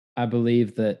 I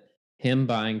believe that him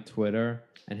buying Twitter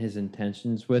and his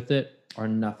intentions with it are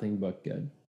nothing but good.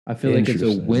 I feel like it's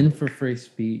a win for free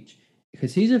speech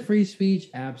because he's a free speech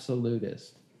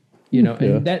absolutist, and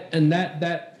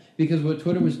that because what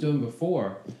Twitter was doing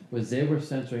before was they were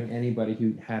censoring anybody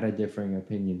who had a differing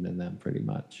opinion than them, pretty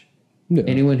much. Yeah.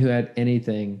 Anyone who had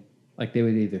anything, like they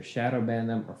would either shadow ban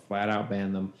them or flat out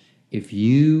ban them. If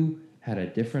you had a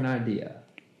different idea,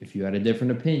 if you had a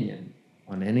different opinion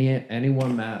on any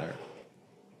one matter,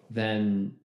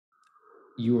 then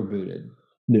you were booted.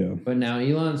 Yeah. But now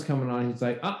Elon's coming on. He's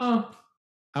like, I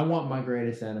want my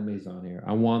greatest enemies on here.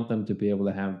 I want them to be able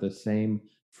to have the same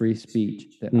free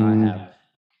speech that I have.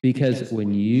 Because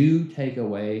when you take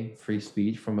away free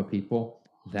speech from a people,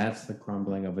 that's the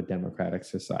crumbling of a democratic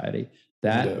society.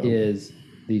 That is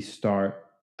the start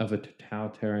of a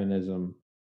totalitarianism,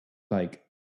 like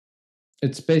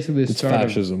It's basically the It's start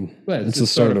fascism. of well, It's the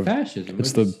start of fascism.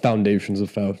 It's the foundations of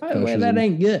fascism. By the way, that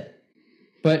ain't good.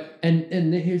 But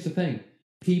and here's the thing: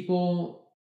 people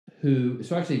who,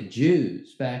 so actually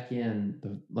Jews back in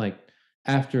the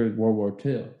after World War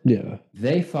II, Yeah.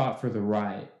 they fought for the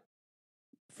right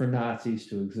for Nazis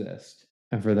to exist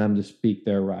and for them to speak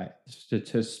their right,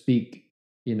 to speak,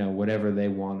 whatever they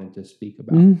wanted to speak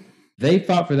about. Mm-hmm. They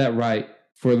fought for that right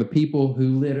for the people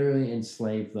who literally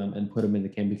enslaved them and put them in the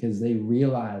camp because they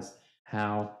realized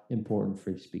how important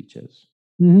free speech is.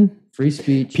 Mm-hmm. Free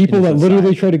speech. People that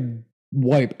literally try to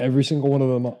wipe every single one of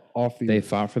them off the They earth.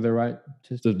 fought for the right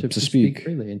to speak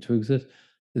freely and to exist.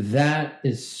 That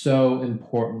is so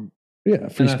important. Yeah,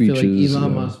 free and speech I feel like is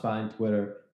Elon Musk buying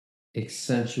Twitter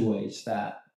accentuates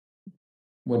that.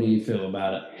 What do you feel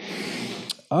about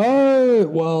it?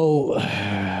 Well,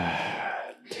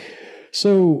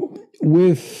 so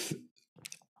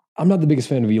I'm not the biggest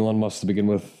fan of Elon Musk to begin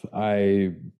with.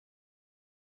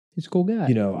 He's a cool guy. I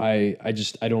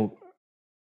don't,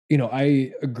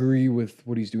 I agree with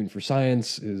what he's doing for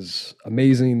science is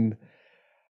amazing.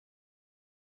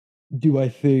 Do I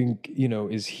think,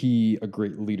 is he a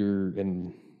great leader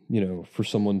and, for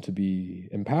someone to be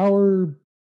empowered?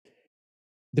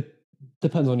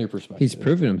 Depends on your perspective. He's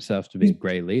proven himself to be a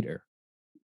great leader.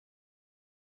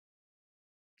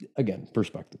 Again,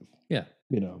 perspective. Yeah.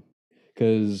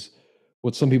 Because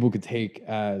what some people could take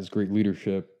as great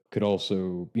leadership could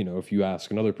also, if you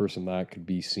ask another person, that could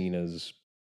be seen as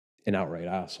an outright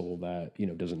asshole that,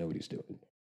 doesn't know what he's doing.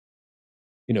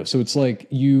 So it's like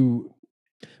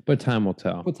But time will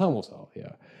tell.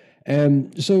 Yeah.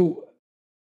 And so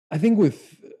I think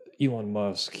with Elon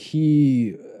Musk,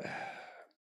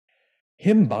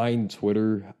 him buying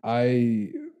Twitter,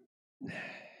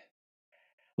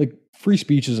 free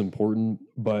speech is important,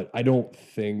 but I don't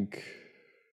think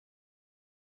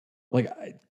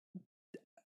I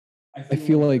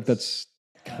feel like that's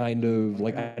kind of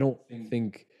I don't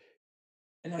think,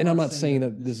 and I'm not saying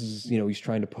that this is, he's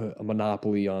trying to put a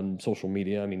monopoly on social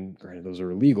media. I mean, granted, those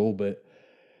are illegal, but,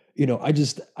 I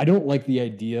don't like the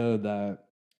idea that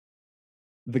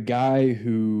the guy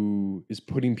who is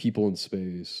putting people in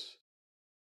space,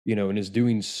 and is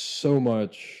doing so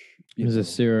much. He's a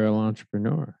serial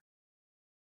entrepreneur.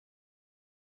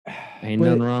 Ain't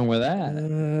nothing wrong with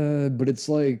that. But it's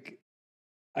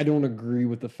I don't agree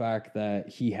with the fact that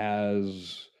he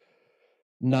has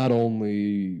not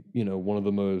only, one of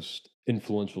the most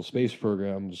influential space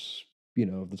programs,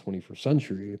 of the 21st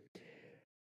century,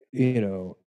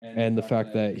 and the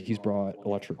fact that he's brought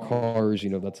electric cars,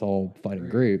 that's all fine and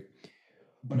great.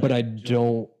 But I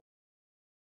don't,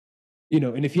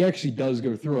 and if he actually does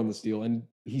go through on this deal, and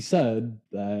he said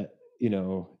that, he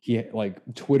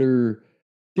Twitter,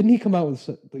 didn't he come out with,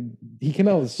 he came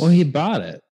out with, Well, he bought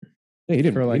it. Yeah, he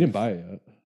didn't buy it yet.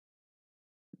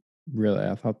 Really?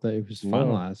 I thought that it was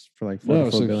finalized for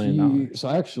 $44 billion. So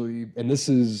actually, and this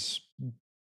is,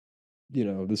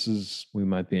 we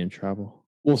might be in trouble.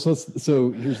 Well,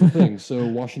 so here's the thing. So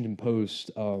Washington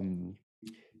Post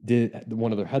did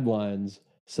one of their headlines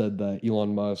said that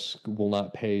Elon Musk will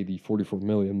not pay the 44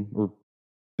 million or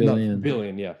billion.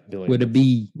 Billion. Would it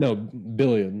be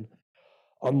billion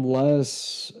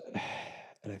unless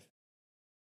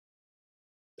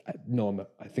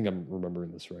I think I'm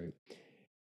remembering this right.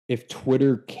 If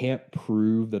Twitter can't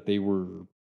prove that they were,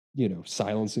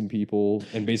 silencing people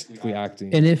and basically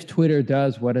acting. And if Twitter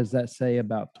does, what does that say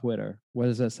about Twitter? What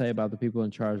does that say about the people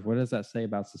in charge? What does that say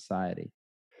about society?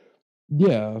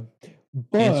 Yeah.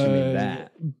 But answer me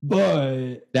that.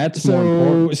 But that's more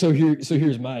important. So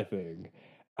here's my thing.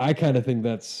 I kind of think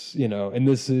that's, and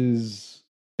this is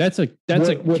that's a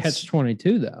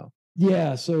catch-22 though.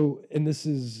 Yeah. So, and this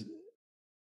is,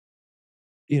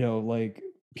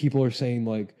 people are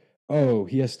saying oh,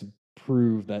 he has to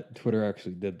prove that Twitter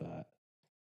actually did that.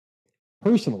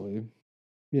 Personally,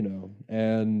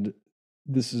 and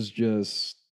this is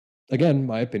just, again,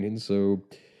 my opinion. So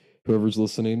whoever's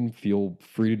listening, feel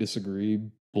free to disagree,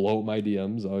 blow up my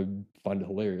DMs. I find it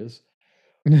hilarious.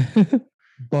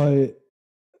 But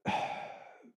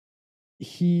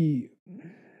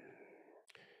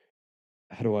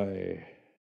how do I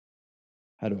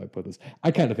put this? I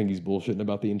kind of think he's bullshitting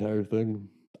about the entire thing.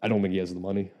 I don't think he has the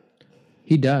money.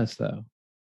 He does though.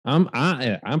 I'm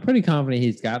pretty confident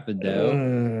he's got the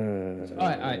dough. All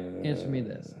right, answer me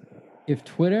this. If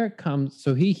Twitter comes,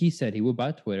 so he said he would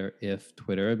buy Twitter if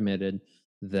Twitter admitted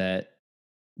that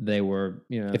they were,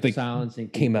 if they silencing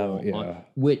people came out,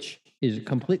 which is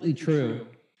completely true,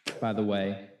 by the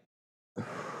way.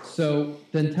 So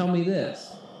then tell me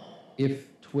this.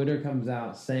 If Twitter comes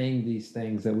out saying these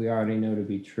things that we already know to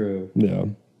be true,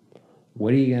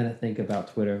 what are you going to think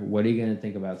about Twitter? What are you going to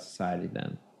think about society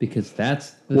then? Because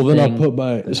that's then I'll put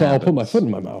my foot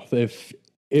in my mouth. If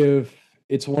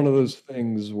it's one of those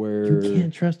things where you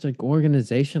can't trust an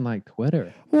organization like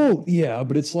Twitter. Well, yeah,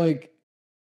 but it's like,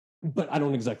 but I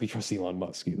don't exactly trust Elon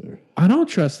Musk either. I don't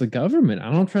trust the government.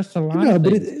 I don't trust a lot of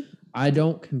things. I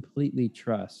don't completely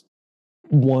trust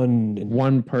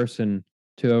one person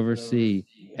to oversee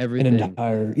everything.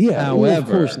 However, of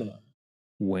course not.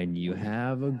 When you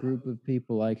have a group of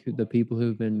people like the people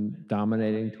who've been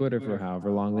dominating Twitter for however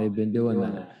long they've been doing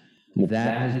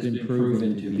that has been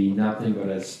proven to be nothing but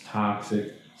as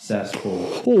toxic,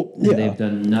 cesspool. And they've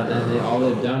done nothing. All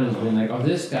they've done is been like, oh,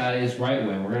 this guy is right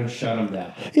wing. We're going to shut him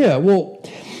down. Yeah, well,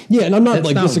 yeah, and I'm not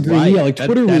disagreeing. Right. Yeah, like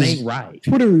that ain't right.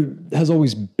 Twitter has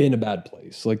always been a bad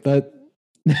place. Like that,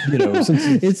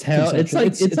 since it's hell. It's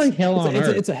like hell on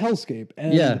earth. It's a hellscape.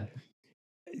 And,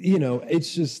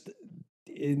 it's just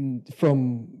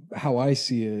from how I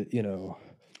see it,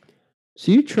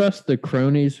 So you trust the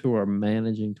cronies who are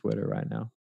managing Twitter right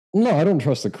now? No, I don't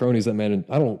trust the cronies that manage.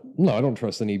 I don't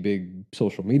trust any big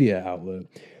social media outlet.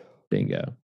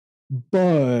 Bingo.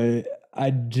 But I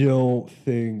don't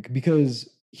think, because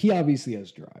he obviously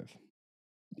has drive.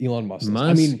 Elon Musk.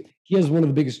 I mean, he has one of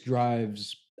the biggest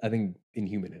drives, I think, in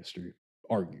human history,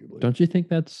 arguably. Don't you think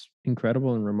that's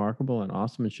incredible and remarkable and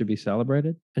awesome and should be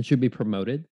celebrated and should be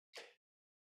promoted?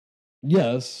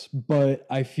 Yes, but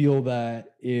I feel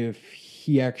that if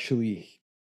he actually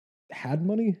had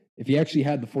money, if he actually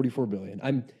had the 44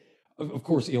 billion, of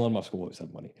course Elon Musk will always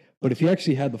have money, but if he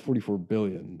actually had the 44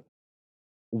 billion,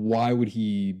 why would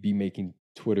he be making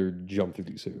Twitter jump through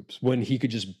these hoops when he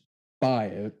could just buy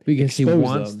it? Because he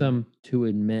wants them to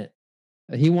admit,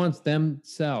 he wants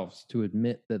themselves to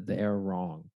admit that they're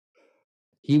wrong.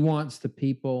 He wants the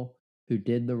people who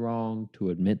did the wrong to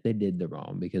admit they did the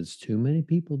wrong, because too many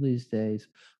people these days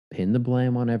pin the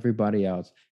blame on everybody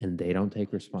else and they don't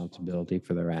take responsibility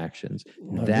for their actions.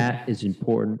 That is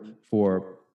important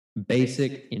for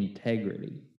basic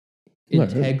integrity.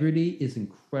 Integrity is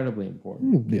incredibly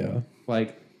important. Yeah.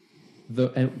 Like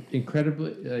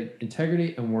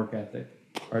integrity and work ethic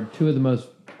are two of the most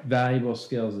valuable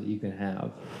skills that you can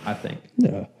have, I think.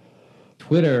 Yeah.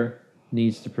 Twitter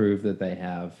needs to prove that they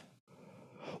have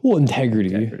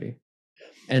integrity.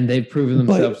 And they've proven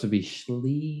themselves to be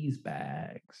sleaze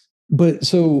bags. But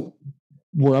so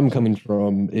where I'm coming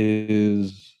from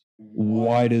is,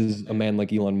 why does a man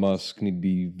like Elon Musk need to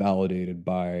be validated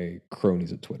by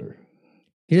cronies at Twitter?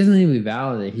 He doesn't need to be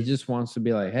validated. He just wants to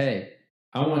be like, hey,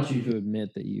 I want you to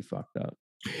admit that you fucked up.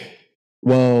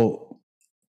 Well,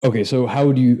 okay, so how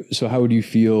would you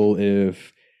feel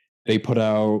if they put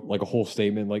out like a whole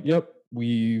statement like, yep,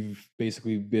 we've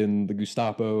basically been the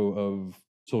Gestapo of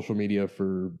social media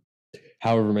for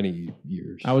however many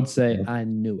years? I would say I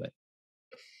knew it.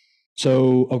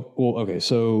 So,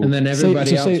 and then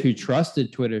everybody else who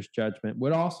trusted Twitter's judgment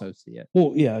would also see it.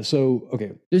 Well, yeah. So,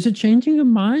 okay. There's a changing of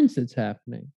minds that's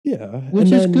happening. Yeah.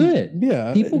 Which is good.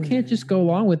 Yeah. People can't just go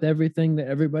along with everything that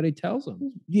everybody tells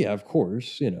them. Yeah, of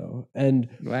course, and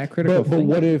critical. But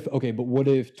what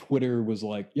if Twitter was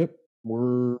like, yep,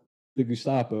 we're the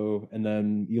Gestapo, and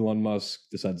then Elon Musk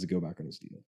decides to go back on his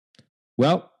deal?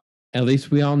 Well, at least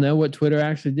we all know what Twitter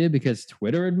actually did, because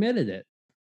Twitter admitted it.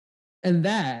 And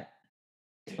that,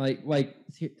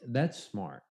 that's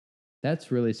smart.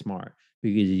 That's really smart,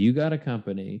 because you got a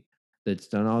company that's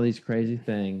done all these crazy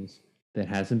things that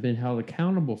hasn't been held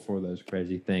accountable for those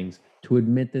crazy things to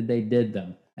admit that they did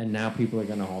them. And now people are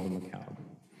going to hold them accountable.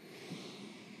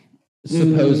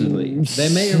 Supposedly.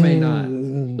 They may or may not.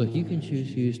 Look, you can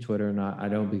choose to use Twitter or not. I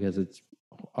don't, because it's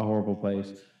a horrible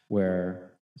place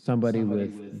where somebody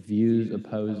with views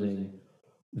opposing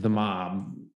the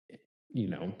mob,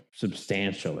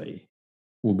 substantially,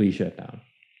 will be shut down.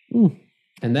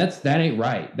 And that ain't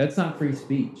right. That's not free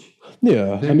speech.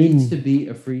 Yeah. There needs to be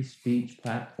a free speech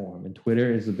platform, and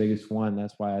Twitter is the biggest one.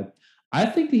 That's why I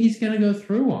think that he's going to go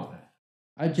through on it.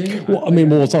 I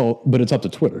genuinely. It's up to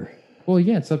Twitter. Well,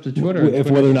 yeah, it's up to Twitter.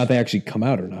 Whether or not they actually come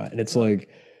out or not. And it's like,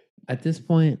 at this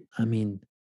point, I mean,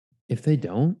 if they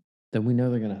don't, then we know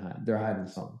they're going to hide. They're hiding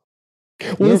something.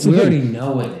 Well, we already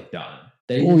know what they've done.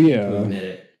 They need to admit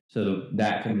it so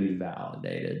that can be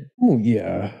validated. Oh,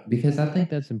 yeah. Because I think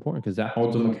that's important, because that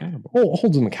holds them accountable. Well, it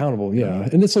holds them accountable, yeah.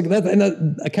 And it's like that, and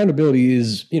that accountability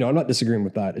is, I'm not disagreeing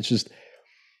with that. It's just,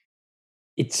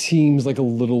 it seems like a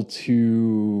little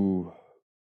too,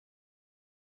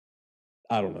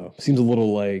 I don't know. Seems a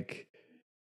little like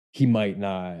he might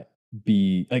not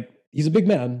be, like, he's a big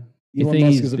man. Elon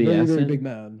Musk is a very, very big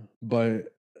man.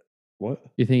 But what?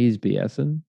 You think he's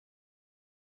BSing?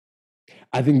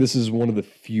 I think this is one of the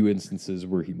few instances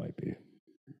where he might be.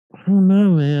 I don't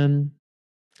know, man.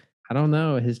 I don't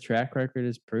know. His track record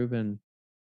has proven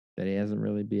that he hasn't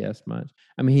really BS much.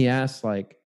 I mean, he asked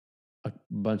like a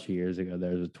bunch of years ago,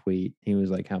 there was a tweet. He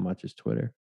was like, how much is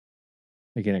Twitter?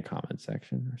 Like in a comment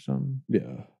section or something.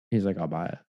 Yeah. He's like, I'll buy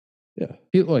it. Yeah.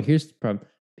 People, look, here's the problem.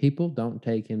 People don't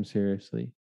take him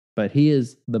seriously, but he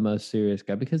is the most serious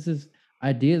guy because his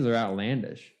ideas are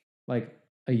outlandish. Like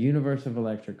a universe of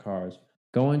electric cars,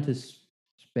 going to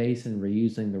space and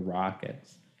reusing the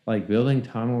rockets, like building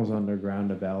tunnels underground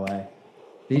of LA.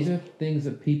 These are things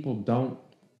that people don't.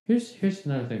 Here's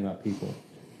another thing about people.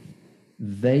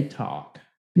 They talk.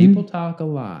 People talk a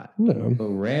lot. No. But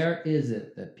rare is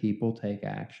it that people take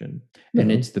action.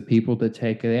 And it's the people that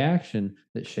take the action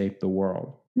that shape the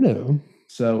world. No.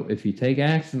 So if you take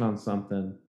action on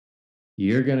something,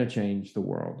 you're going to change the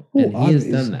world. And he has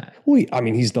done that. Well, I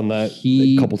mean, he's done that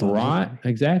a couple times.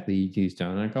 Exactly. He's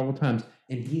done it a couple times.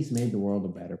 And he's made the world a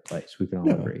better place. We can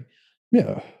all agree.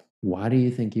 Yeah. Why do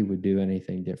you think he would do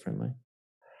anything differently?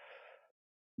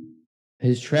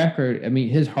 His track record, I mean,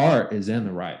 his heart is in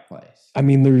the right place. I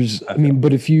mean,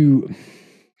 but if you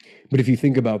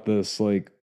think about this,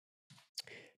 like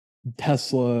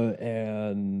Tesla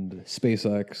and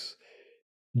SpaceX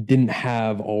didn't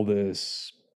have all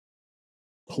this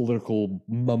political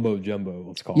mumbo jumbo,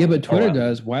 let's call it. Yeah, but Twitter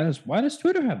does. Why does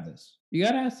Twitter have this? You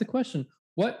got to ask the question,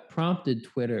 what prompted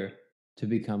Twitter to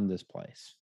become this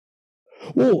place?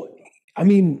 Well, I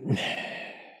mean,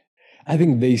 I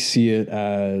think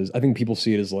people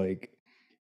see it as like,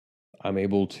 I'm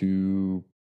able to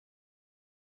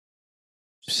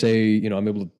say, I'm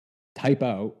able to type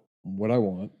out what I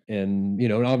want. And,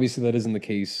 and obviously that isn't the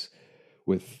case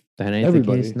with that ain't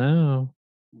everybody. The case now.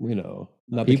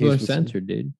 Not people the are case censored,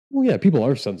 dude. Well, yeah, people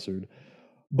are censored.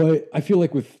 But I feel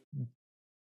like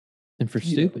and for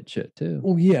stupid shit too.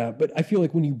 Well, yeah, but I feel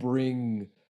like when you bring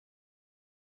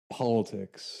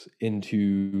politics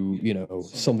into,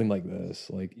 something like this,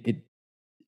 like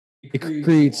it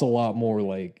creates a lot more,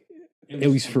 like, at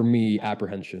least for me,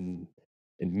 apprehension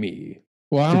in me.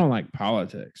 Well, I don't like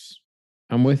politics.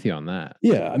 I'm with you on that.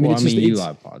 Yeah, I mean, you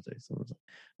like politics.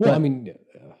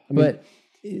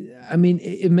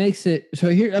 It makes it so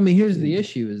here. I mean, here's the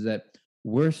issue: is that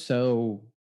we're so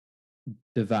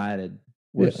divided.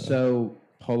 We're so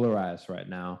polarized right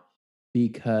now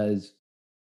because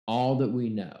all that we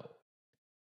know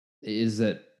is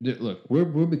that look, we're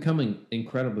becoming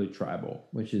incredibly tribal,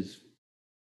 which is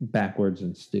backwards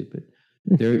and stupid.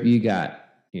 There,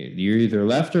 you're either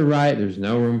left or right. There's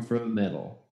no room for the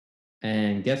middle.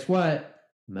 And guess what?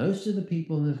 Most of the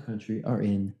people in this country are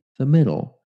in the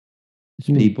middle.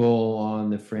 There's people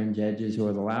on the fringe edges who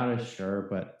are the loudest, sure,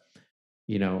 but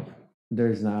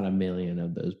there's not a million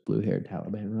of those blue-haired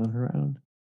Taliban running around.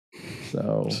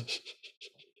 So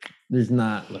there's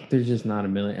just not a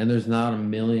million, and there's not a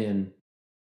million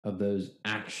of those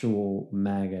actual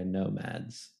MAGA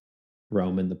nomads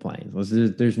roaming the plains.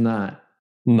 There's not.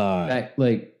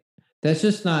 That's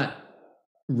just not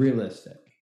realistic,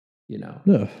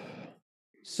 Yeah.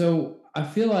 So I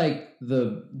feel like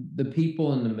the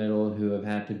people in the middle who have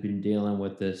had to been dealing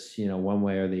with this, one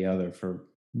way or the other for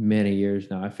many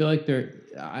years now, I feel like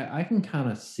I can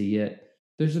kind of see it.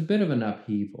 There's a bit of an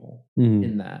upheaval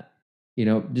in that,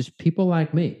 just people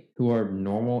like me who are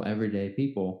normal, everyday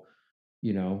people,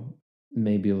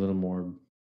 maybe a little more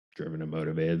driven and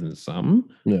motivated than some.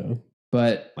 Yeah.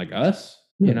 But like us,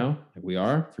 like we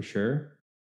are for sure.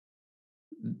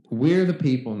 We're the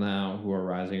people now who are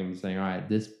rising up and saying, all right,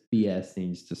 this BS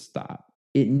needs to stop.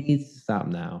 It needs to stop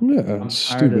now. Yeah, I'm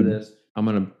tired of this. I'm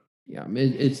going to,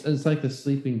 it's like the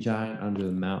sleeping giant under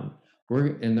the mountain.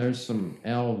 And there's some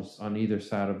elves on either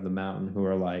side of the mountain who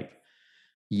are like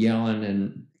yelling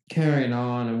and carrying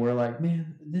on. And we're like,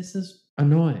 man, this is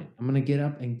annoying. I'm going to get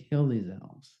up and kill these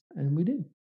elves. And we do.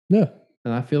 Yeah.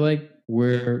 And I feel like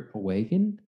we're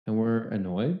awakened and we're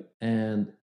annoyed.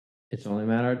 And it's only a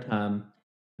matter of time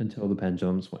until the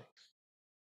pendulum swings.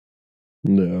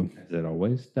 Yeah. As it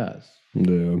always does.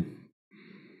 Yeah.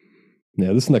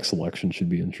 Yeah, this next election should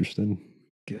be interesting.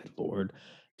 Good Lord.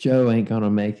 Joe ain't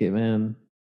gonna make it, man.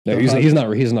 No, he's not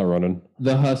running.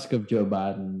 The husk of Joe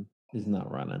Biden is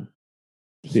not running.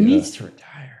 He needs to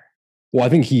retire. Well, I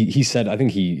think he said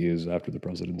he is after the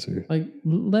presidency. Like,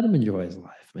 let him enjoy his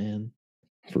life, man.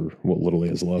 For what little he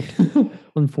has left.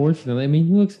 Unfortunately, I mean,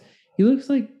 he looks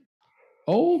like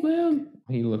old, man.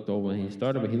 He looked old when he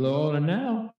started, but he looks older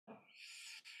now.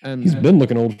 And he's been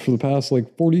looking old for the past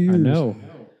 40 years. I know.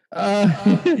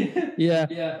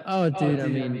 Yeah. Oh, dude. I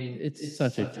mean, it's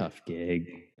such a tough gig.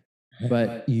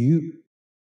 But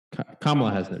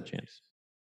Kamala has no chance.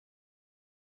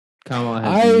 Kamala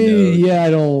has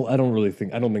no. I don't really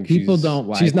think. I don't think People she's don't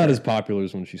like she's not her. as popular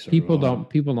as when she started. People on.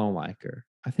 don't like her.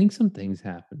 I think some things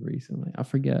happened recently. I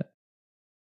forget.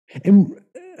 And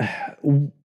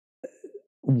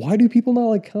why do people not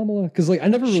like Kamala? Because like I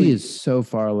never really. She is so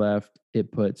far left.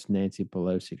 It puts Nancy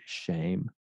Pelosi to shame.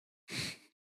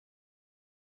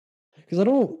 Because I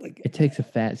don't like. It takes a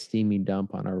fat steamy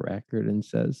dump on her record and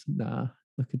says, "Nah,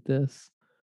 look at this."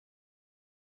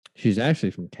 She's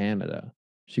actually from Canada.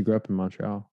 She grew up in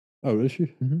Montreal. Oh, is she?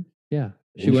 Mm-hmm. Yeah,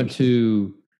 she went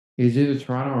to either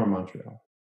Toronto or Montreal,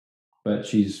 but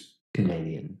she's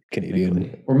Canadian,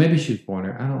 or maybe she was born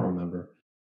there. I don't remember,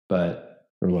 but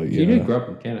she did grow up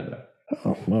in Canada.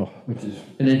 Oh, wow, which is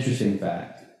an interesting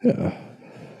fact. Yeah,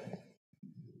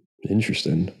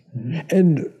 interesting. Mm-hmm.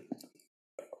 And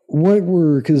what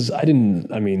were because I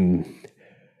mean,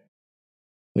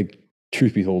 like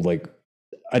truth be told, like.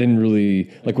 I didn't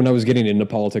really like when I was getting into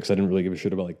politics. I didn't really give a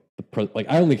shit about like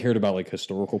I only cared about like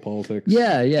historical politics.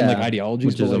 Yeah, and, like ideologies,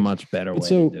 which is a much better way.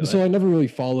 So I never really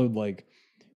followed like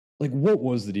what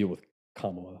was the deal with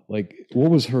Kamala? Like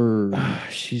what was her?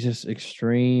 She's just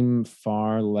extreme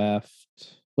far left.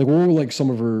 Like what were like some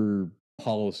of her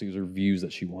policies or views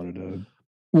that she wanted to?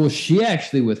 Well, she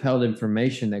actually withheld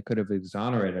information that could have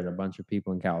exonerated a bunch of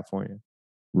people in California.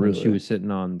 Really, when she was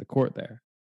sitting on the court there.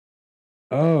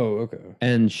 Oh, okay.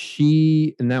 And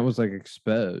that was like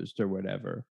exposed or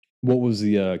whatever. What was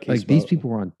the case? Like these people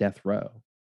were on death row.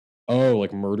 Oh,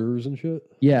 like murderers and shit?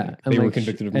 Yeah. Like, they were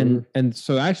convicted of murder? And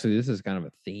so actually this is kind of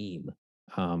a theme.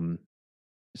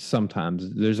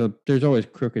 Sometimes there's always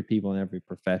crooked people in every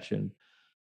profession.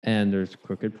 And there's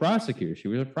crooked prosecutors. She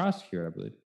was a prosecutor, I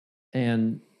believe.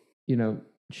 And,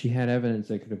 she had evidence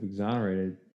that could have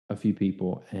exonerated a few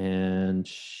people and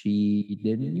she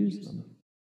didn't use them.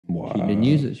 Wow. She didn't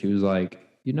use it. She was like,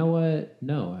 you know what?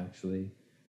 No, actually,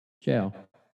 jail.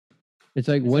 It's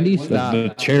like, when do you stop? The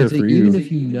chair for you. Even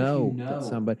if you know that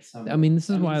somebody. I mean, this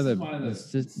is why the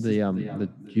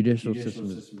judicial system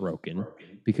is broken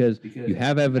because you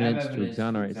have evidence to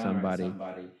exonerate somebody,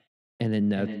 and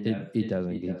then it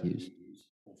doesn't get used.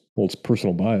 Well, it's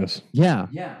personal bias. Yeah,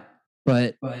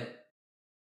 but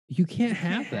you can't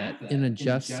have that in a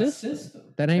just system.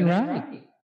 That ain't right.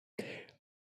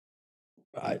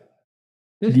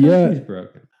 This country's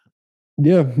broken.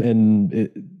 Yeah,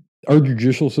 and our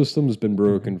judicial system has been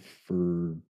broken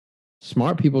for.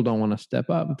 Smart people don't want to step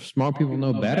up. Smart people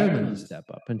know better than to step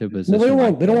up into a position.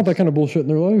 Well, they don't want that kind of bullshit in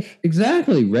their life.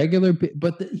 Exactly, regular.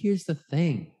 But here's the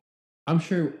thing: I'm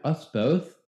sure us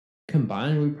both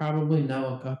combined, we probably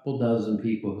know a couple dozen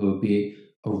people who would be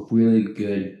a really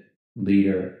good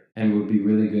leader. And would be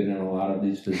really good in a lot of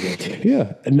these positions.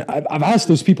 Yeah, and I've asked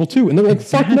those people too, and they're like,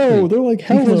 "Fuck no!" They're like,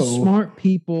 "Hell no!" Smart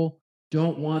people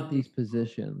don't want these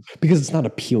positions because it's not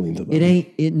appealing to them. It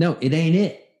ain't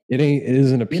it. It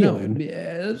isn't appealing.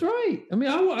 Yeah, that's right. I mean,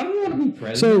 I don't want to be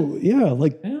president. So yeah,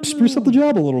 like spruce up the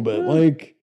job a little bit.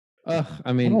 Like,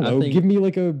 I mean, I think, give me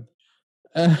like a,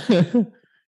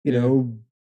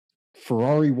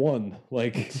 Ferrari 1,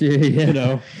 like instead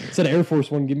of Air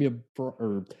Force 1, give me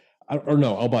or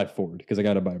no, I'll buy Ford because I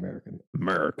got to buy America.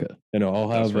 I'll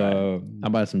have. I'll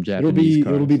buy some Japanese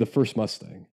cars. It'll be the first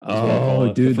Mustang.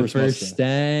 Oh, dude, the first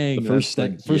Stang. The first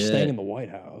Stang in the White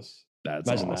House. That's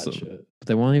Imagine awesome. That shit. But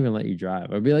they won't even let you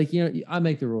drive. I'd be like, I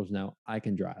make the rules now. I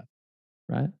can drive,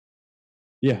 right?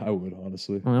 Yeah, I would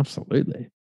honestly. Oh, absolutely.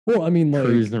 Well, I mean, like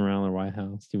cruising around the White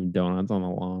House, doing donuts on the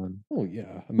lawn. Oh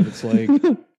yeah, I mean, it's like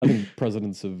I think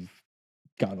presidents have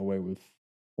gotten away with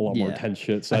a lot more intense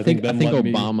shit. So I think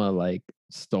Obama like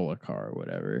stole a car or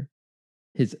whatever,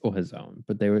 his own.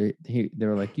 But they were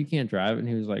like, you can't drive, and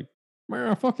he was like,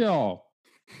 man, fuck y'all,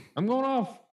 I'm going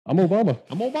off. I'm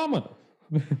Obama.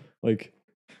 Like,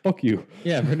 fuck you.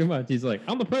 Yeah, pretty much. He's like,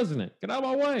 I'm the president. Get out of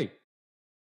my way.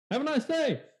 Have a nice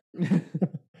day.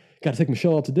 Got to take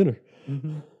Michelle out to dinner.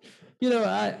 Mm-hmm.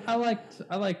 I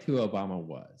liked who Obama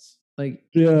was. Like,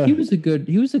 yeah, he was a good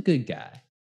guy.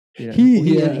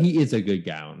 He is a good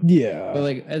guy. Yeah, but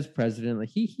like as president, like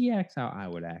he acts how I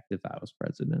would act if I was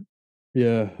president.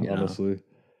 Yeah, honestly,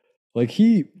 like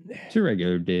he's a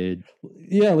regular dude.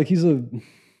 Yeah, like he's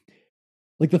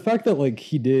like the fact that like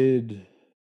he did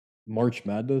March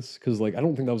Madness, because like I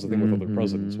don't think that was the thing with other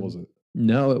presidents, was it?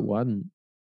 No, it wasn't.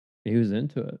 He was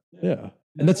into it. Yeah.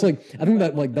 And that's like, I think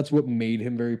that like that's what made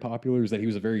him very popular, is that he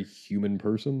was a very human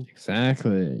person.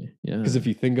 Exactly. Yeah. Because if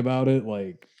you think about it,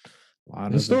 like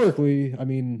historically, I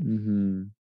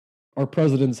mean, our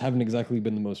presidents haven't exactly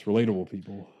been the most relatable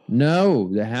people.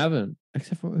 No, they haven't.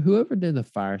 Except for whoever did the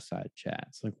fireside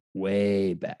chats, like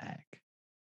way back.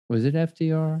 Was it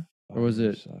FDR? Or was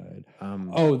it Side.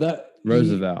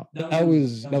 Roosevelt? That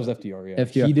was FDR. Yeah,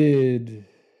 FDR. He did.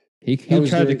 He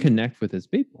tried to connect with his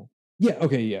people. Yeah.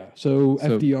 Okay. Yeah. So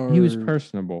FDR. He was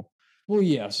personable. Well,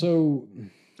 yeah. So,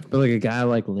 but like a guy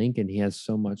like Lincoln, he has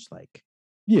so much like.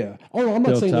 Yeah. Oh, I'm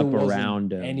not saying there wasn't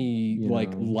around him, any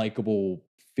likable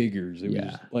figures. It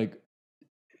was like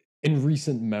in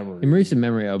recent memory.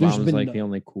 Obama's like the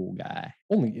only cool guy.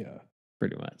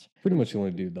 Pretty much the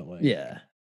only dude that like. Yeah.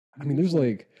 I mean, there's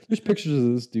pictures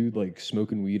of this dude like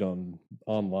smoking weed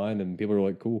online, and people are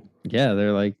like, cool. Yeah,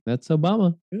 they're like, that's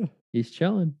Obama. Yeah, he's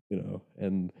chilling.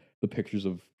 And the pictures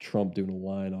of Trump doing a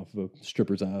line off of a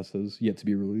stripper's ass has yet to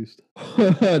be released.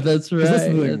 That's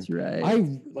right. That's right.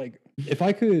 I like if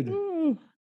I could. You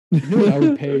know what I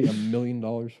would pay $1 million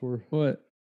for? What?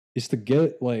 Is to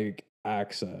get like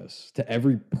access to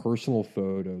every personal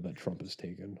photo that Trump has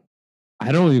taken.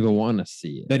 I don't even want to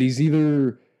see it. That he's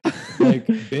either like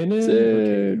been in.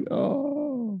 Dude,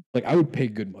 like I would pay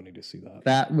good money to see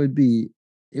that. It would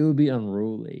be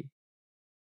unruly.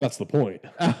 That's the point.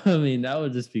 I mean, that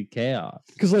would just be chaos.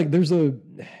 Because like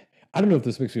I don't know if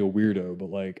this makes me a weirdo, but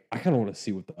like I kind of want to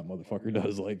see what that motherfucker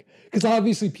does. Like, because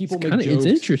obviously people make jokes. It's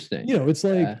interesting. It's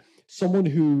like someone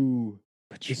who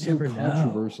is so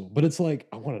controversial. But it's like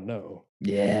I want to know.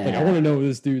 Yeah. Like I want to know what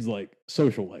this dude's like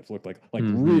social life looked like. Like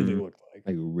really looked like.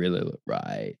 Like really looked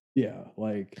right. Yeah.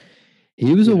 Like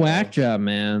he was a whack job,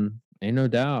 man. Ain't no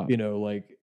doubt.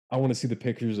 Like I want to see the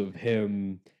pictures of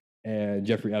him and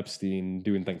Jeffrey Epstein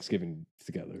doing Thanksgiving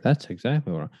together. That's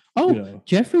exactly what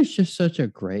Jeffrey's just such a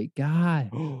great guy.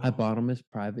 I bought him his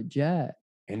private jet.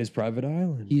 And his private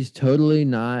island. He's totally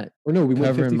not we went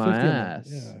covering 50-50 my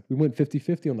ass. We went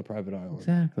 50-50 on the private island.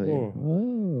 Exactly.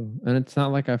 Whoa. And it's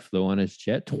not like I flew on his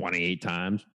jet 28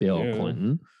 times, Bill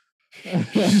Clinton.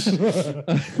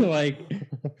 Like,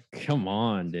 come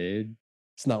on, dude.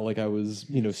 It's not like I was,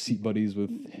 seat buddies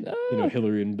with,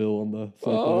 Hillary and Bill on the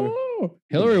flight.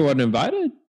 Hillary wasn't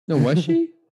invited. No, was she?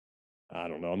 I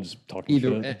don't know. I'm just talking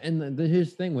shit. And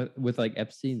here's the thing with like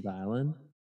Epstein's Island.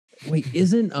 Wait,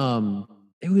 isn't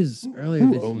it was earlier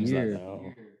this year.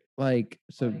 Like,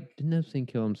 so didn't Epstein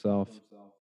kill himself?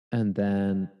 And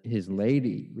then his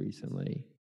lady recently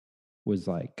was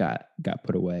like got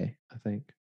put away, I think.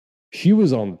 She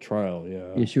was on the trial,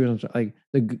 yeah. Yeah, she was on like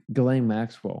the Ghislaine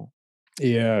Maxwell.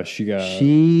 Yeah,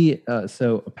 she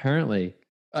so apparently,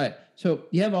 all right, so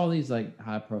you have all these like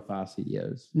high profile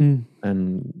CEOs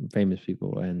and famous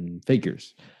people and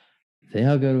figures. They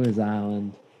all go to his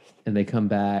island and they come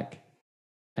back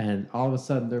and all of a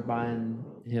sudden they're buying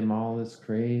him all this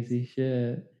crazy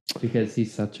shit because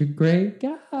he's such a great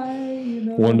guy,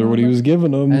 Wonder what he was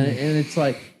giving them. And it's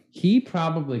like he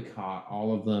probably caught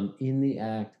all of them in the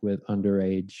act with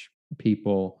underage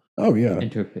people. Oh yeah, and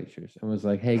took pictures and was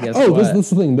like, "Hey, guess what?" Oh, that's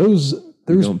the thing. There's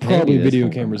probably video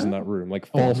cameras in that room, like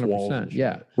false walls.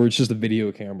 Yeah, where it's just a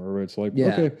video camera. Where it's like,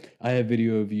 okay, I have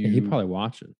video of you. Yeah, he probably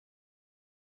watching.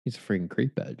 He's a freaking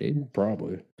creepbag, dude.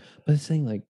 Probably. But it's saying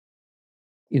like,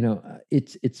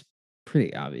 it's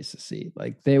pretty obvious to see.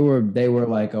 Like they were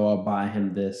like, "Oh, I'll buy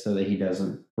him this so that he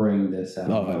doesn't bring this out."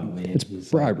 It's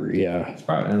bribery. Like, it's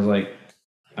bribery. And I was like,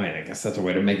 I mean, I guess that's a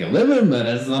way to make a living, but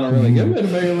it's not a really good way to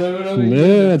make a living. I mean,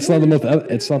 it's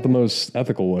not the most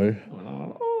ethical way.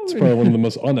 It's probably one of the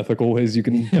most unethical ways you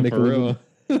can make a living.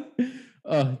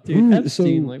 Dude,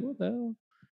 Epstein, like what the hell?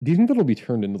 Do you think that'll be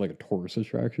turned into like a tourist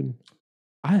attraction?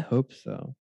 I hope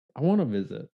so. I want to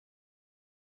visit.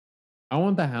 I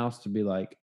want the house to be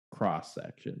like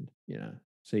cross-sectioned,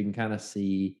 so you can kind of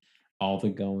see all the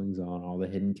goings on, all the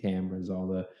hidden cameras, all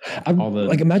the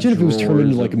like. Imagine if it was turned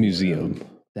into like a museum.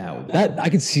 That I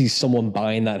could see someone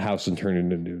buying that house and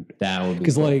turning it into. That would be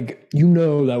because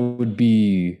that would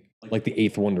be like the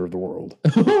eighth wonder of the world.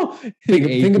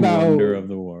 think about wonder of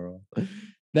the world.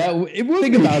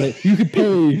 Think about it. You could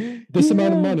pay this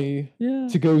amount of money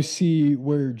to go see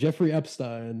where Jeffrey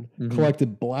Epstein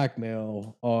collected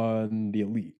blackmail on the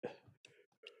elite.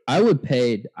 I would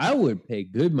pay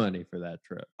good money for that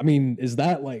trip. I mean, is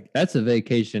that like that's a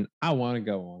vacation I want to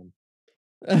go on?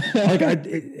 Like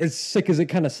as sick as it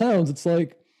kind of sounds, it's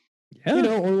like or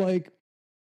like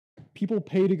people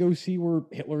pay to go see where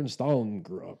Hitler and Stalin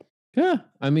grew up. Yeah,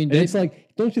 I mean, it's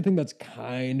like, don't you think that's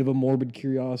kind of a morbid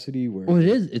curiosity? Where it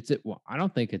is. I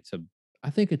don't think it's a. I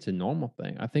think it's a normal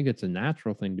thing. I think it's a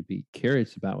natural thing to be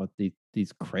curious about what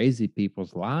these crazy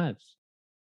people's lives.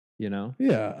 Yeah.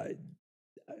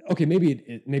 Okay,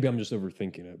 maybe I'm just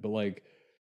overthinking it, but like.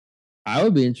 I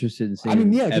would be interested in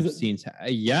seeing Epstein's.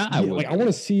 I would. Like, I want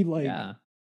to see what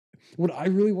I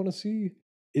really want to see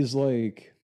is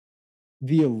like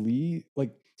the elite,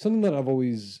 like something that I've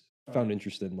always found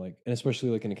interested in, like, and especially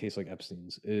like in a case like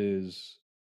Epstein's, is,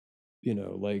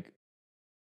 like,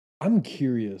 I'm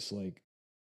curious, like,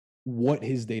 what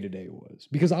his day to day was,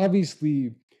 because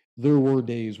obviously there were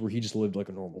days where he just lived like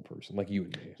a normal person, like you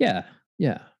and me. Yeah.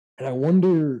 And I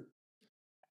wonder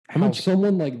how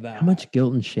someone like that. How much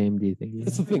guilt and shame do you think?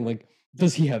 That's the thing. Like,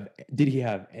 did he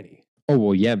have any? Oh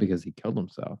well, yeah, because he killed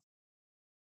himself.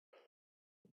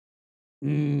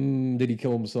 Did he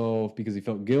kill himself because he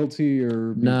felt guilty,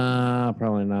 or Nah,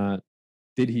 probably not.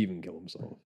 did he even kill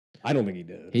himself? I don't think he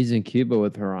did. He's in Cuba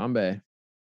with Harambe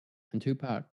and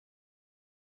Tupac.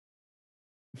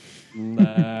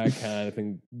 Nah, I kind of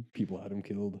think people had him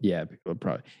killed. Yeah, people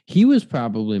probably. He was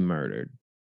probably murdered.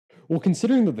 Well,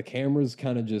 considering that the cameras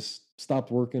kind of just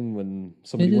stopped working when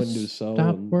somebody went into his cell.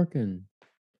 Stopped working.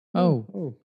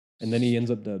 Oh. And then he ends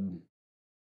up dead.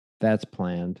 That's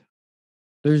planned.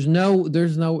 There's no,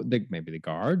 maybe the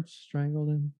guards strangled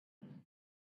him.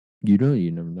 You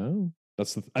never know.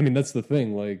 That's the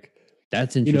thing. Like,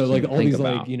 that's interesting. Like all these,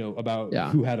 about. like, about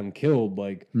who had him killed.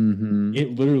 Like,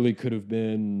 it literally could have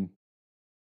been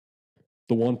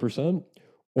the 1%,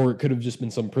 or it could have just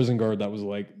been some prison guard that was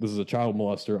like, "This is a child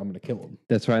molester. I'm going to kill him."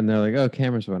 That's right. And they're like, "Oh,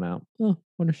 cameras went out. Oh,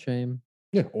 what a shame."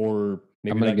 Yeah. Or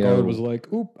maybe that guard was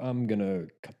like, "Oop, I'm going to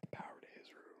cut the power to his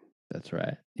room." That's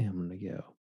right. Yeah, I'm going to go.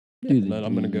 Yeah, and then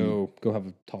I'm going to go have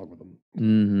a talk with him.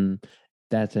 Mm-hmm.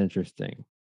 That's interesting.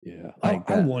 Yeah.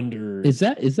 I wonder. Is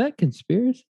that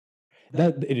conspiracy?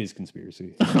 That it is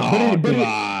conspiracy. Oh,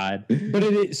 God. But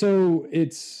it's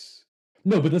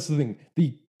no, but that's the thing.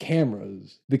 The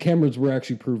cameras were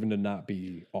actually proven to not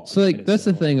be off. So like that's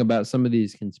the thing about some of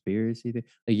these conspiracy things.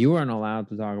 Like, you weren't allowed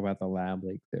to talk about the lab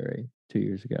leak theory 2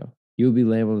 years ago. You would be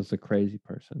labeled as a crazy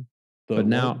person. But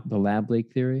now the lab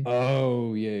leak theory.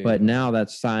 Oh yeah. But now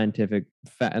that's scientific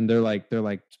fact, and they're like,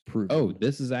 it's proven. Oh,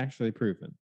 this is actually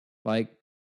proven. Like,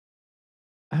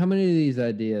 how many of these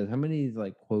ideas, how many of these,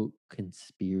 like, quote,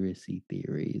 conspiracy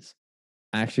theories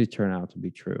actually turn out to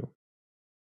be true?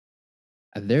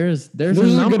 There's a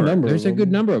number. There's a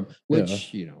good number of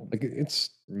which, like, it's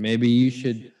maybe you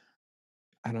should.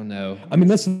 I don't know. I mean,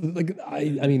 that's like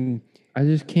I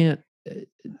just can't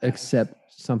accept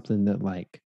something that,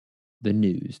 like, the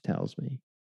news tells me.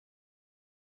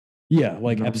 Yeah,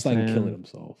 like Epstein killing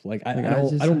himself. Like, I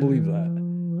don't believe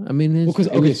that. I mean, because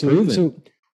proven.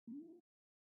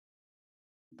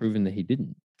 Proven that he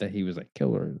didn't, that he was a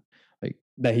killer, like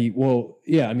that he. Well,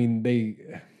 yeah. I mean,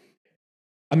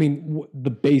 the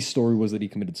base story was that he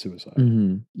committed suicide.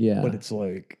 Mm-hmm. Yeah, but it's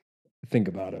like, think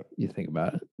about it. You think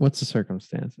about it. What's the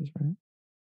circumstances, right?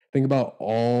 Think about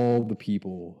all the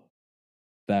people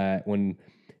that when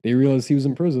they realized he was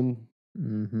in prison,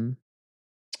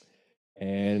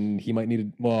 and he might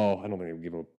need I don't think they would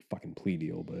give him a fucking plea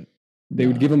deal, but they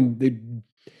would give him.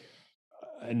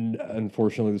 And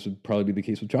unfortunately, this would probably be the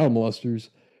case with child molesters.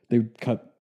 They would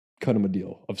cut him a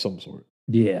deal of some sort.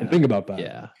 Yeah. And think about that.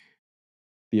 Yeah.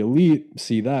 The elite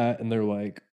see that and they're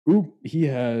like, "Oop, he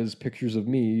has pictures of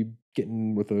me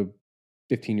getting with a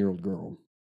 15-year-old girl.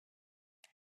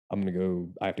 I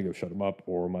have to go shut him up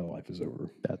or my life is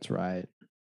over." That's right.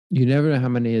 You never know how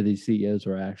many of these CEOs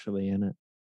are actually in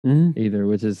it either,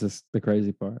 which is the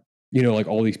crazy part. Like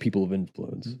all these people of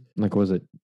influence. Like,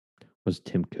 was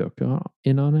Tim Cook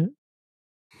in on it?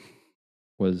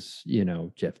 Was,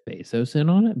 Jeff Bezos in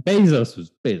on it? Bezos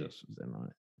was in on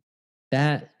it.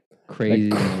 That crazy,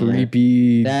 that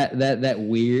creepy, that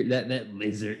weird, that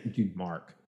lizard, dude,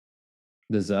 Mark,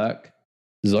 the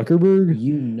Zuckerberg.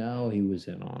 He was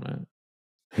in on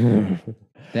it.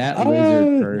 That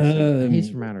lizard person, he's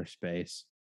from outer space.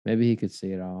 Maybe he could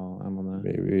see it all. I don't know.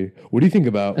 Maybe. What do you think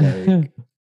about, like,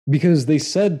 because they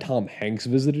said Tom Hanks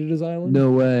visited his island? No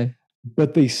way.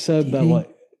 But they said that, like,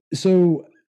 so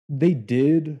they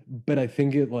did, but I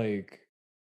think it, like,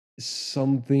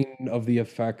 something of the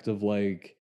effect of,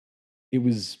 like, it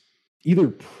was either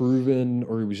proven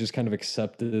or it was just kind of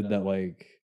accepted that, like,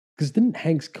 because didn't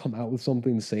Hanks come out with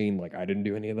something saying, like, I didn't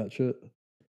do any of that shit?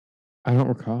 I don't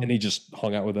recall. And he just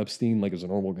hung out with Epstein, like, as a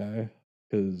normal guy?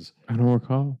 Because I don't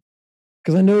recall.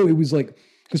 Because I know it was, like,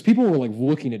 because people were, like,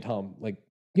 looking at Tom, like,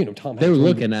 Tom Hanks. They were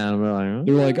looking at him.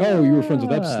 They were like, "Oh, you were friends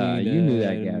with Epstein. You knew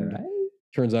that guy, right?"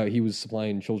 Turns out he was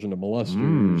supplying children to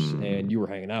molesters, and you were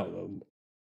hanging out with them.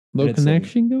 No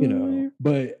connection going on there?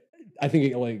 But I think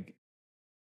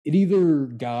it either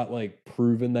got, like,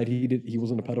 proven that he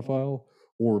wasn't a pedophile,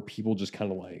 or people just kind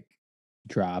of, like,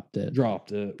 dropped it.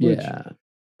 Which, yeah,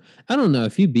 I don't know,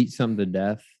 if you beat something to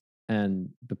death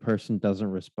and the person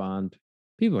doesn't respond,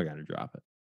 people are gonna drop it.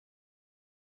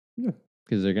 Yeah,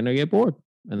 because they're gonna get bored.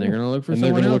 and they're gonna look for and they're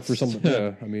someone gonna look else. for something.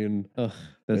 Yeah, I mean, Ugh,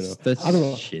 that's I don't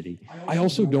know. shitty. I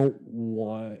also don't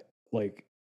want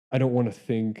I don't want to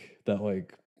think that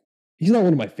he's not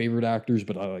one of my favorite actors,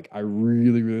 but I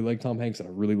really really like Tom Hanks and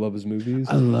I really love his movies.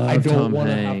 I love I don't Tom want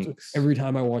to have to Hanks. every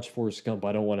time I watch Forrest Gump,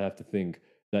 I don't want to have to think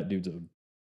that dude's a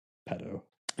pedo.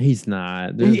 He's not.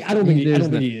 I don't think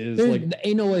he is.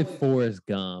 Ain't no way Forrest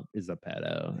Gump is a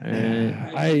pedo.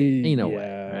 Right? Ain't no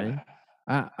way.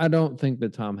 Right? I don't think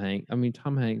that Tom Hanks. I mean,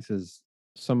 Tom Hanks is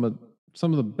some of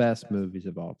the best movies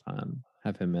of all time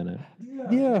have him in it.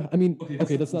 Yeah, I mean,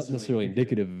 okay, that's not necessarily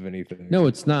indicative of anything. No,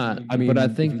 it's not. I mean, but I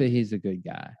think that he's a good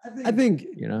guy. I think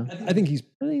I think he's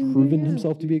proven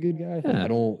himself to be a good guy. Yeah. I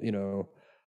don't,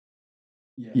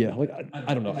 Yeah,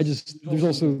 I don't know. There's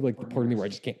also the part of me where I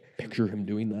just can't picture him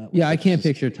doing that. Yeah, I can't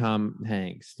picture Tom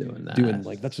Hanks doing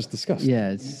that. That's just disgusting.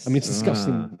 Yeah, it's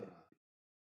disgusting.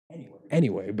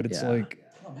 Anyway, but it's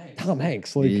Tom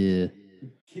Hanks. Yeah.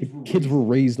 Kids were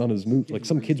raised on his movies.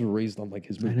 Some kids were raised on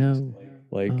his movies.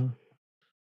 I know.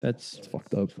 That's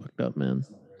fucked up. Fucked up, man.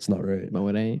 It's not right. No,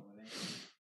 it ain't.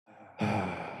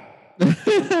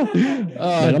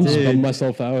 Man, I'm just bumming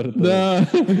myself out at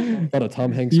the thought of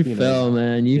Tom Hanks. You fell,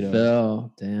 man. You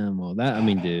fell. Damn. Well,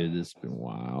 dude, this has been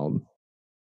wild.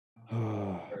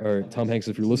 All right, Tom Hanks,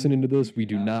 if you're listening to this, we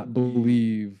do not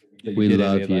believe that We did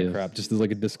love any of that you. crap. Just as a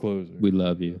disclosure. We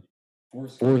love you.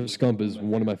 Forrest Gump is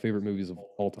one of my favorite movies of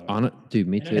all time. On it, dude.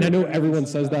 Me too. And I know everyone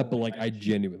says that, but I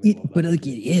genuinely love but that. it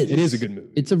is. It is a good movie.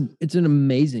 It's an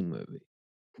amazing movie.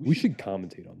 We should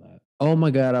commentate on that. Oh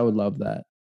my god, I would love that.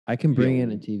 I can bring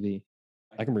in a TV.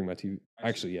 I can bring my TV.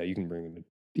 Actually, yeah, you can bring in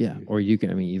Yeah, or you can.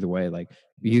 I mean, either way,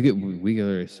 we could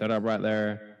literally set up right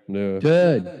there. No.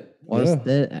 Good. What's Yeah.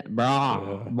 that,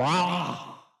 brah? Brah.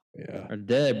 Yeah. Or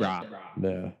dead, brah.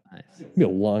 No. Nice. It'll be a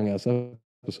long ass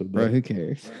episode. Bro, though. who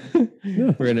cares?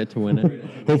 We're in it to win it.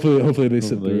 Hopefully they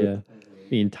sit Hopefully, through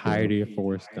the entirety of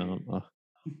Forrest Gump. Oh.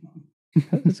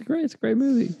 It's a great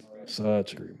movie. it.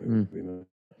 Such a great movie, man.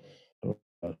 Oh,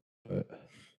 but-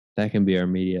 That can be our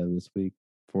media this week.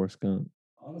 Forrest Gump.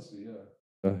 Honestly,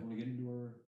 yeah. Want to get into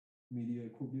our media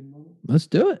quote game moment? Let's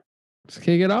do it. Let's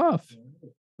kick it off.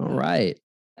 All right,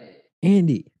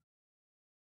 Andy.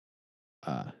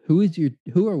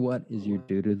 Who or what is your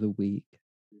dude of the week?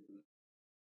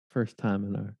 First time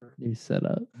in our new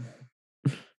setup.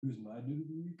 Who's my dude of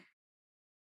the week?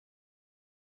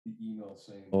 The email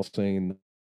saying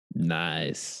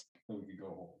Nice. that we could go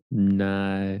home.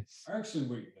 Nice. Actually,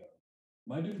 wait, no.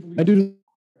 My dude of the week. My dude.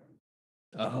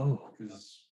 Oh.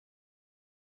 Because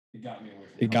it got me away.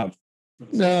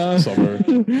 No. Summer.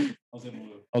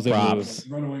 I was able Props. to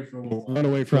run away for a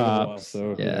while. Props.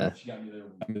 So Yeah. she got me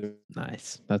there.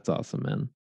 Nice. That's awesome, man.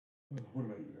 What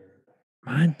about you, Eric?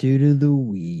 My dude of the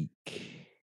week.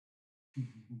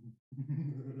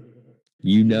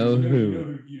 You know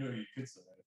who? You could say.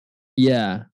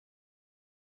 Yeah.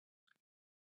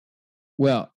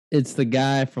 Well, it's the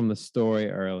guy from the story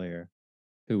earlier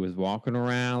who was walking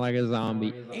around like a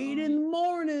zombie. 8 in the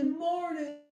morning.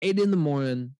 8 in the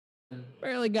morning.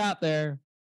 Barely got there.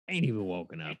 Ain't even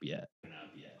woken up yet.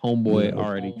 Homeboy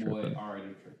already tripping.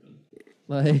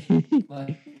 Like,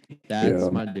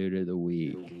 that's my dude of the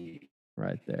week.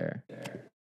 Right there.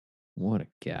 What a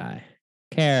guy.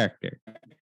 Character.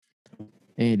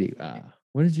 Andy,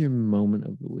 what is your moment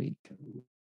of the week?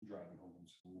 Driving home from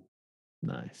school.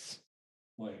 Nice.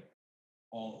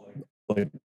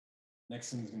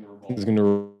 Next thing's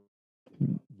gonna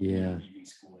Yeah. leaving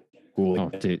school. Oh,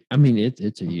 dude. I mean,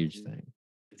 it's a huge thing.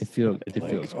 It feels great. It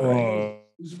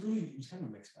was kind of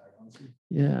a mixed bag, honestly.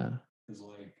 Yeah.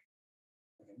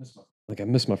 Because I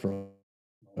miss my friend.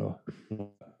 Oh.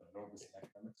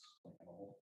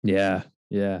 Yeah.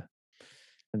 Yeah.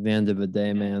 At the end of the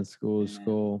day, man, school is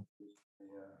school.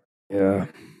 Yeah.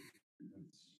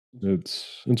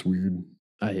 It's weird.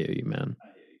 I hear you, man.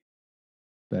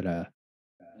 But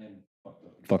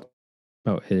Fuck.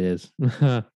 oh, it is. The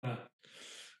fact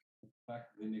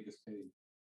that they make us pay,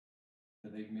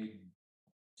 that they've made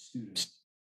students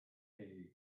pay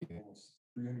almost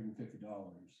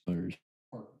 $350 per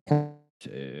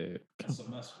Dude.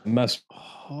 semester. Mess.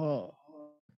 Oh.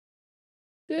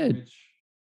 Dude. Which,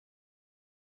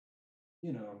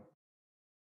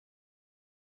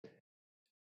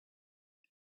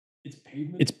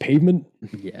 it's pavement.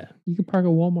 Yeah. You could park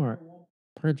at Walmart.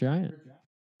 Park at Giant.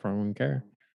 Probably wouldn't care.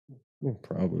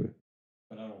 Probably.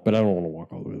 But I don't want to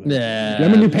walk all the way there. Yeah. I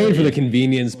mean, you're paying for the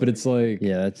convenience, but it's like.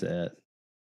 Yeah, that's it.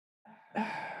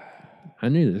 I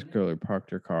knew this girl who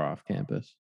parked her car off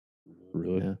campus.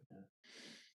 Really? Yeah.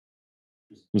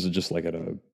 Was it just like at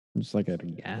a. Just like at a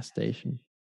gas station.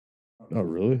 Oh,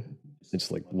 really?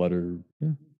 It's like let her.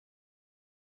 Yeah.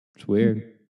 It's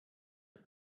weird.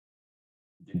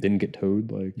 Didn't get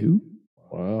towed. Like, Nope.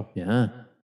 wow. Yeah.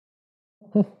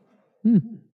 Huh.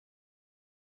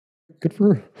 Good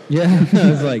for her. Yeah. I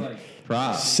was like,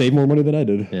 props. Save more money than I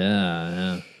did.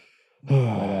 Yeah.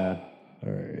 All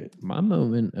right. My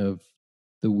moment of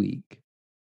the week.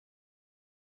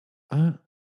 I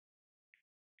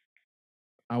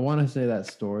want to say that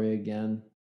story again,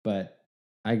 but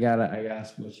I gotta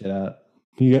switch it up.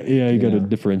 You got to know.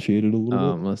 differentiate it a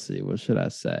little bit. Let's see. What should I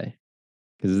say?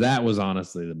 Because that was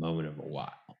honestly the moment of a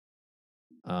while.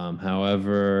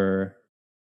 However,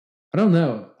 I don't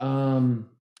know.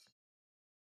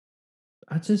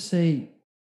 I'd just say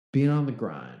being on the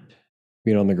grind.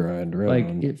 Being on the grind, right?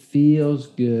 Like it feels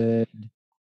good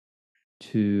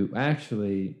to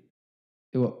actually.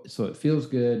 So it feels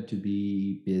good to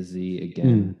be busy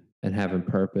again and having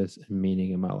purpose and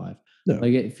meaning in my life. No.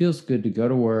 Like it feels good to go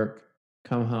to work,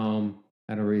 come home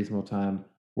at a reasonable time,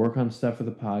 work on stuff for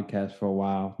the podcast for a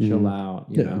while, chill out,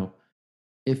 you know.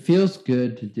 It feels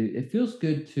good to do. It feels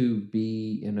good to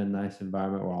be in a nice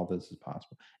environment where all this is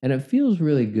possible. And it feels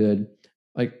really good.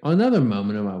 Like another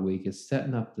moment of my week is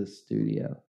setting up this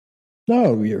studio.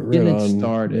 No, you're right. Getting on. it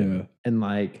started. Yeah. And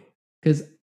like, because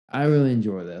I really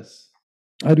enjoy this.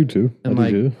 I do too.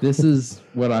 And this is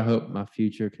what I hope my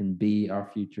future can be, our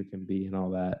future can be, and all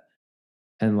that.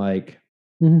 And like,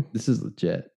 this is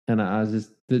legit. And I was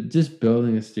just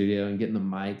building a studio and getting the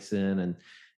mics in and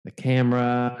the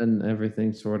camera and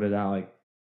everything sorted out. Like,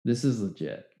 this is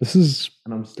legit.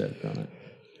 And I'm stoked on it.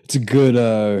 It's a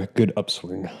good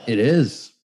upswing. It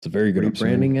is. It's a very good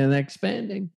upswing. Branding and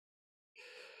expanding.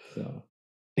 So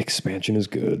expansion is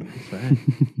good. That's right.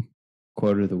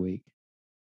 Quote of the week.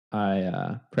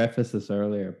 I prefaced this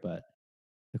earlier, but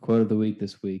the quote of the week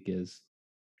this week is,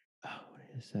 what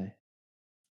did it say?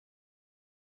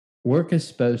 Work is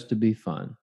supposed to be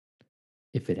fun.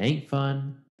 If it ain't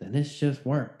fun, then it's just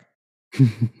work.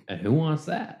 And who wants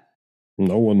that?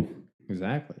 No one.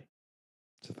 Exactly.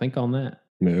 So think on that.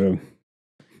 Yeah.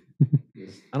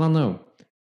 I don't know.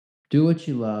 Do what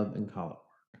you love and call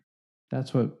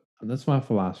it work. That's my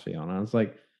philosophy on it. I was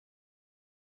like,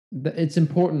 it's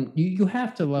important. You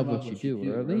have to love what you do,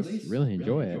 or at least really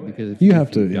enjoy it. Because if you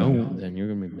don't, then you're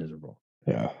gonna be miserable.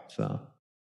 Yeah. So,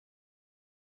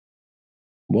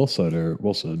 well said, Eric.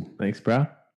 Well said. Thanks, bro.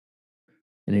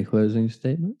 Any closing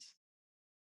statements?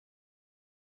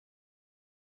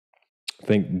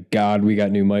 Thank God we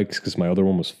got new mics because my other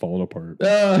one was falling apart.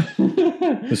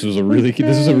 This was a really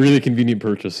convenient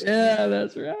purchase. Yeah,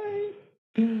 that's right.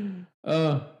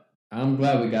 I'm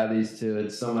glad we got these two.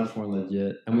 It's so much more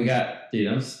legit. And we got, dude,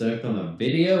 I'm stoked on the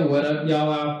video. What up,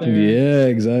 y'all out there? Yeah,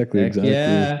 exactly.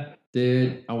 Yeah,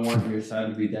 dude. I want your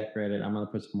side to be decorated. I'm going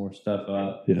to put some more stuff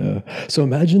up. Yeah. So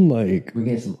imagine like... we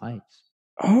get some lights.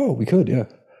 Oh, we could, yeah.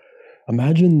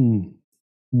 Imagine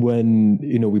when,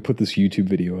 we put this YouTube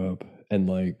video up and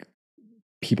like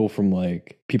people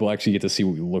actually get to see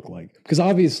what we look like. Because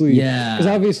obviously, we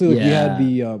had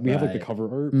we have like the cover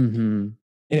art. Mm-hmm.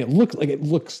 And it looks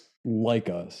like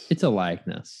us. It's a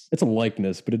likeness.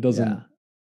 But it doesn't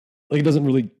it doesn't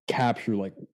really capture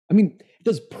it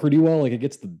does pretty well. Like it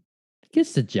gets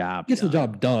the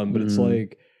job done, but it's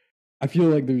like I feel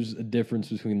like there's a difference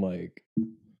between like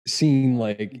seeing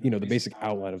the basic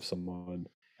outline of someone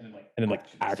and then like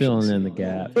filling in the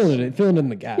gaps. Filling in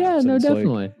the gaps. Yeah, no,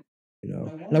 definitely.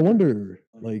 And I wonder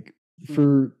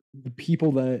for the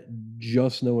people that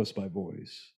just know us by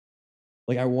voice,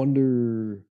 I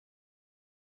wonder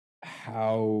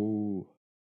how,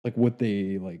 what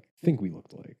they think we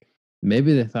looked like.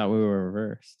 Maybe they thought we were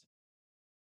reversed.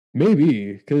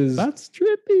 Maybe, because that's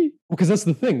trippy. Because that's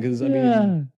the thing. Because I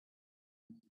mean,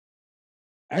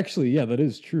 actually, yeah, that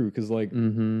is true. Because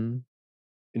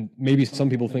and maybe some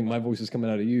people think my voice is coming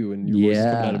out of you, and your voice is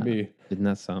coming out of me. Isn't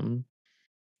that something?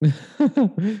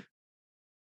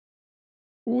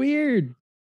 Weird.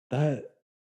 That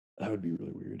would be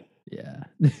really weird. Yeah.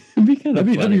 It'd be kind of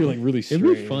funny. That'd be really strange.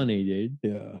 It'd be funny, dude.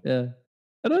 Yeah.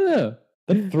 I don't know.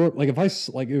 That'd throw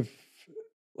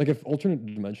if alternate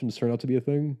dimensions turn out to be a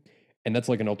thing, and that's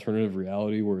an alternative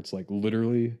reality where it's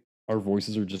literally our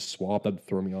voices are just swapped, that'd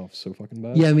throw me off so fucking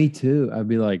bad. Yeah, me too. I'd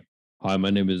be like, "Hi, my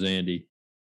name is Andy.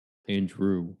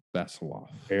 Andrew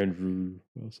Vasiloff. Andrew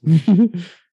Vasiloff.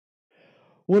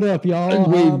 What up,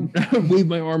 y'all? Wave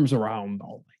my arms around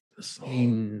all the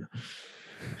same.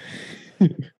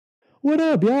 What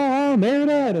up, y'all? I'm Aaron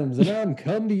Adams, and I'm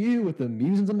come to you with the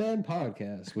Musings of Man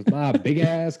podcast with my big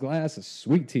ass glass of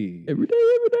sweet tea. Every day.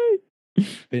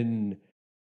 Been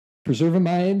preserving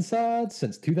my insides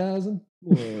since 2000.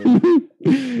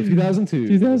 2002.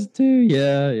 2002.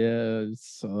 Yeah.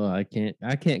 So I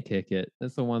can't kick it.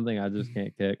 That's the one thing I just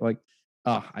can't kick. Like,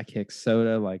 I kicked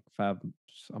soda like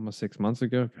almost 6 months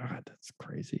ago. God, that's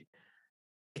crazy.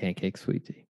 Can't kick sweet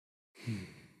tea.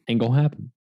 Ain't gonna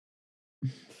happen.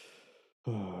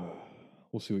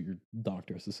 We'll see what your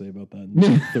doctor has to say about that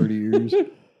in 30 years.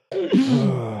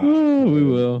 We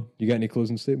will. You got any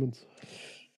closing statements?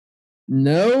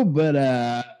 No, but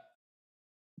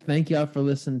thank y'all for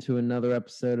listening to another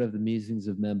episode of the Musings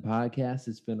of Men podcast.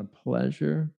 It's been a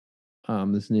pleasure.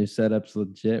 This new setup's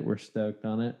legit. We're stoked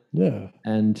on it. Yeah.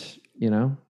 And,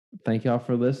 thank y'all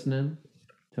for listening.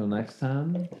 Till next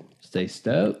time, stay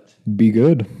stoked. Be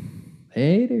good.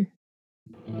 Later.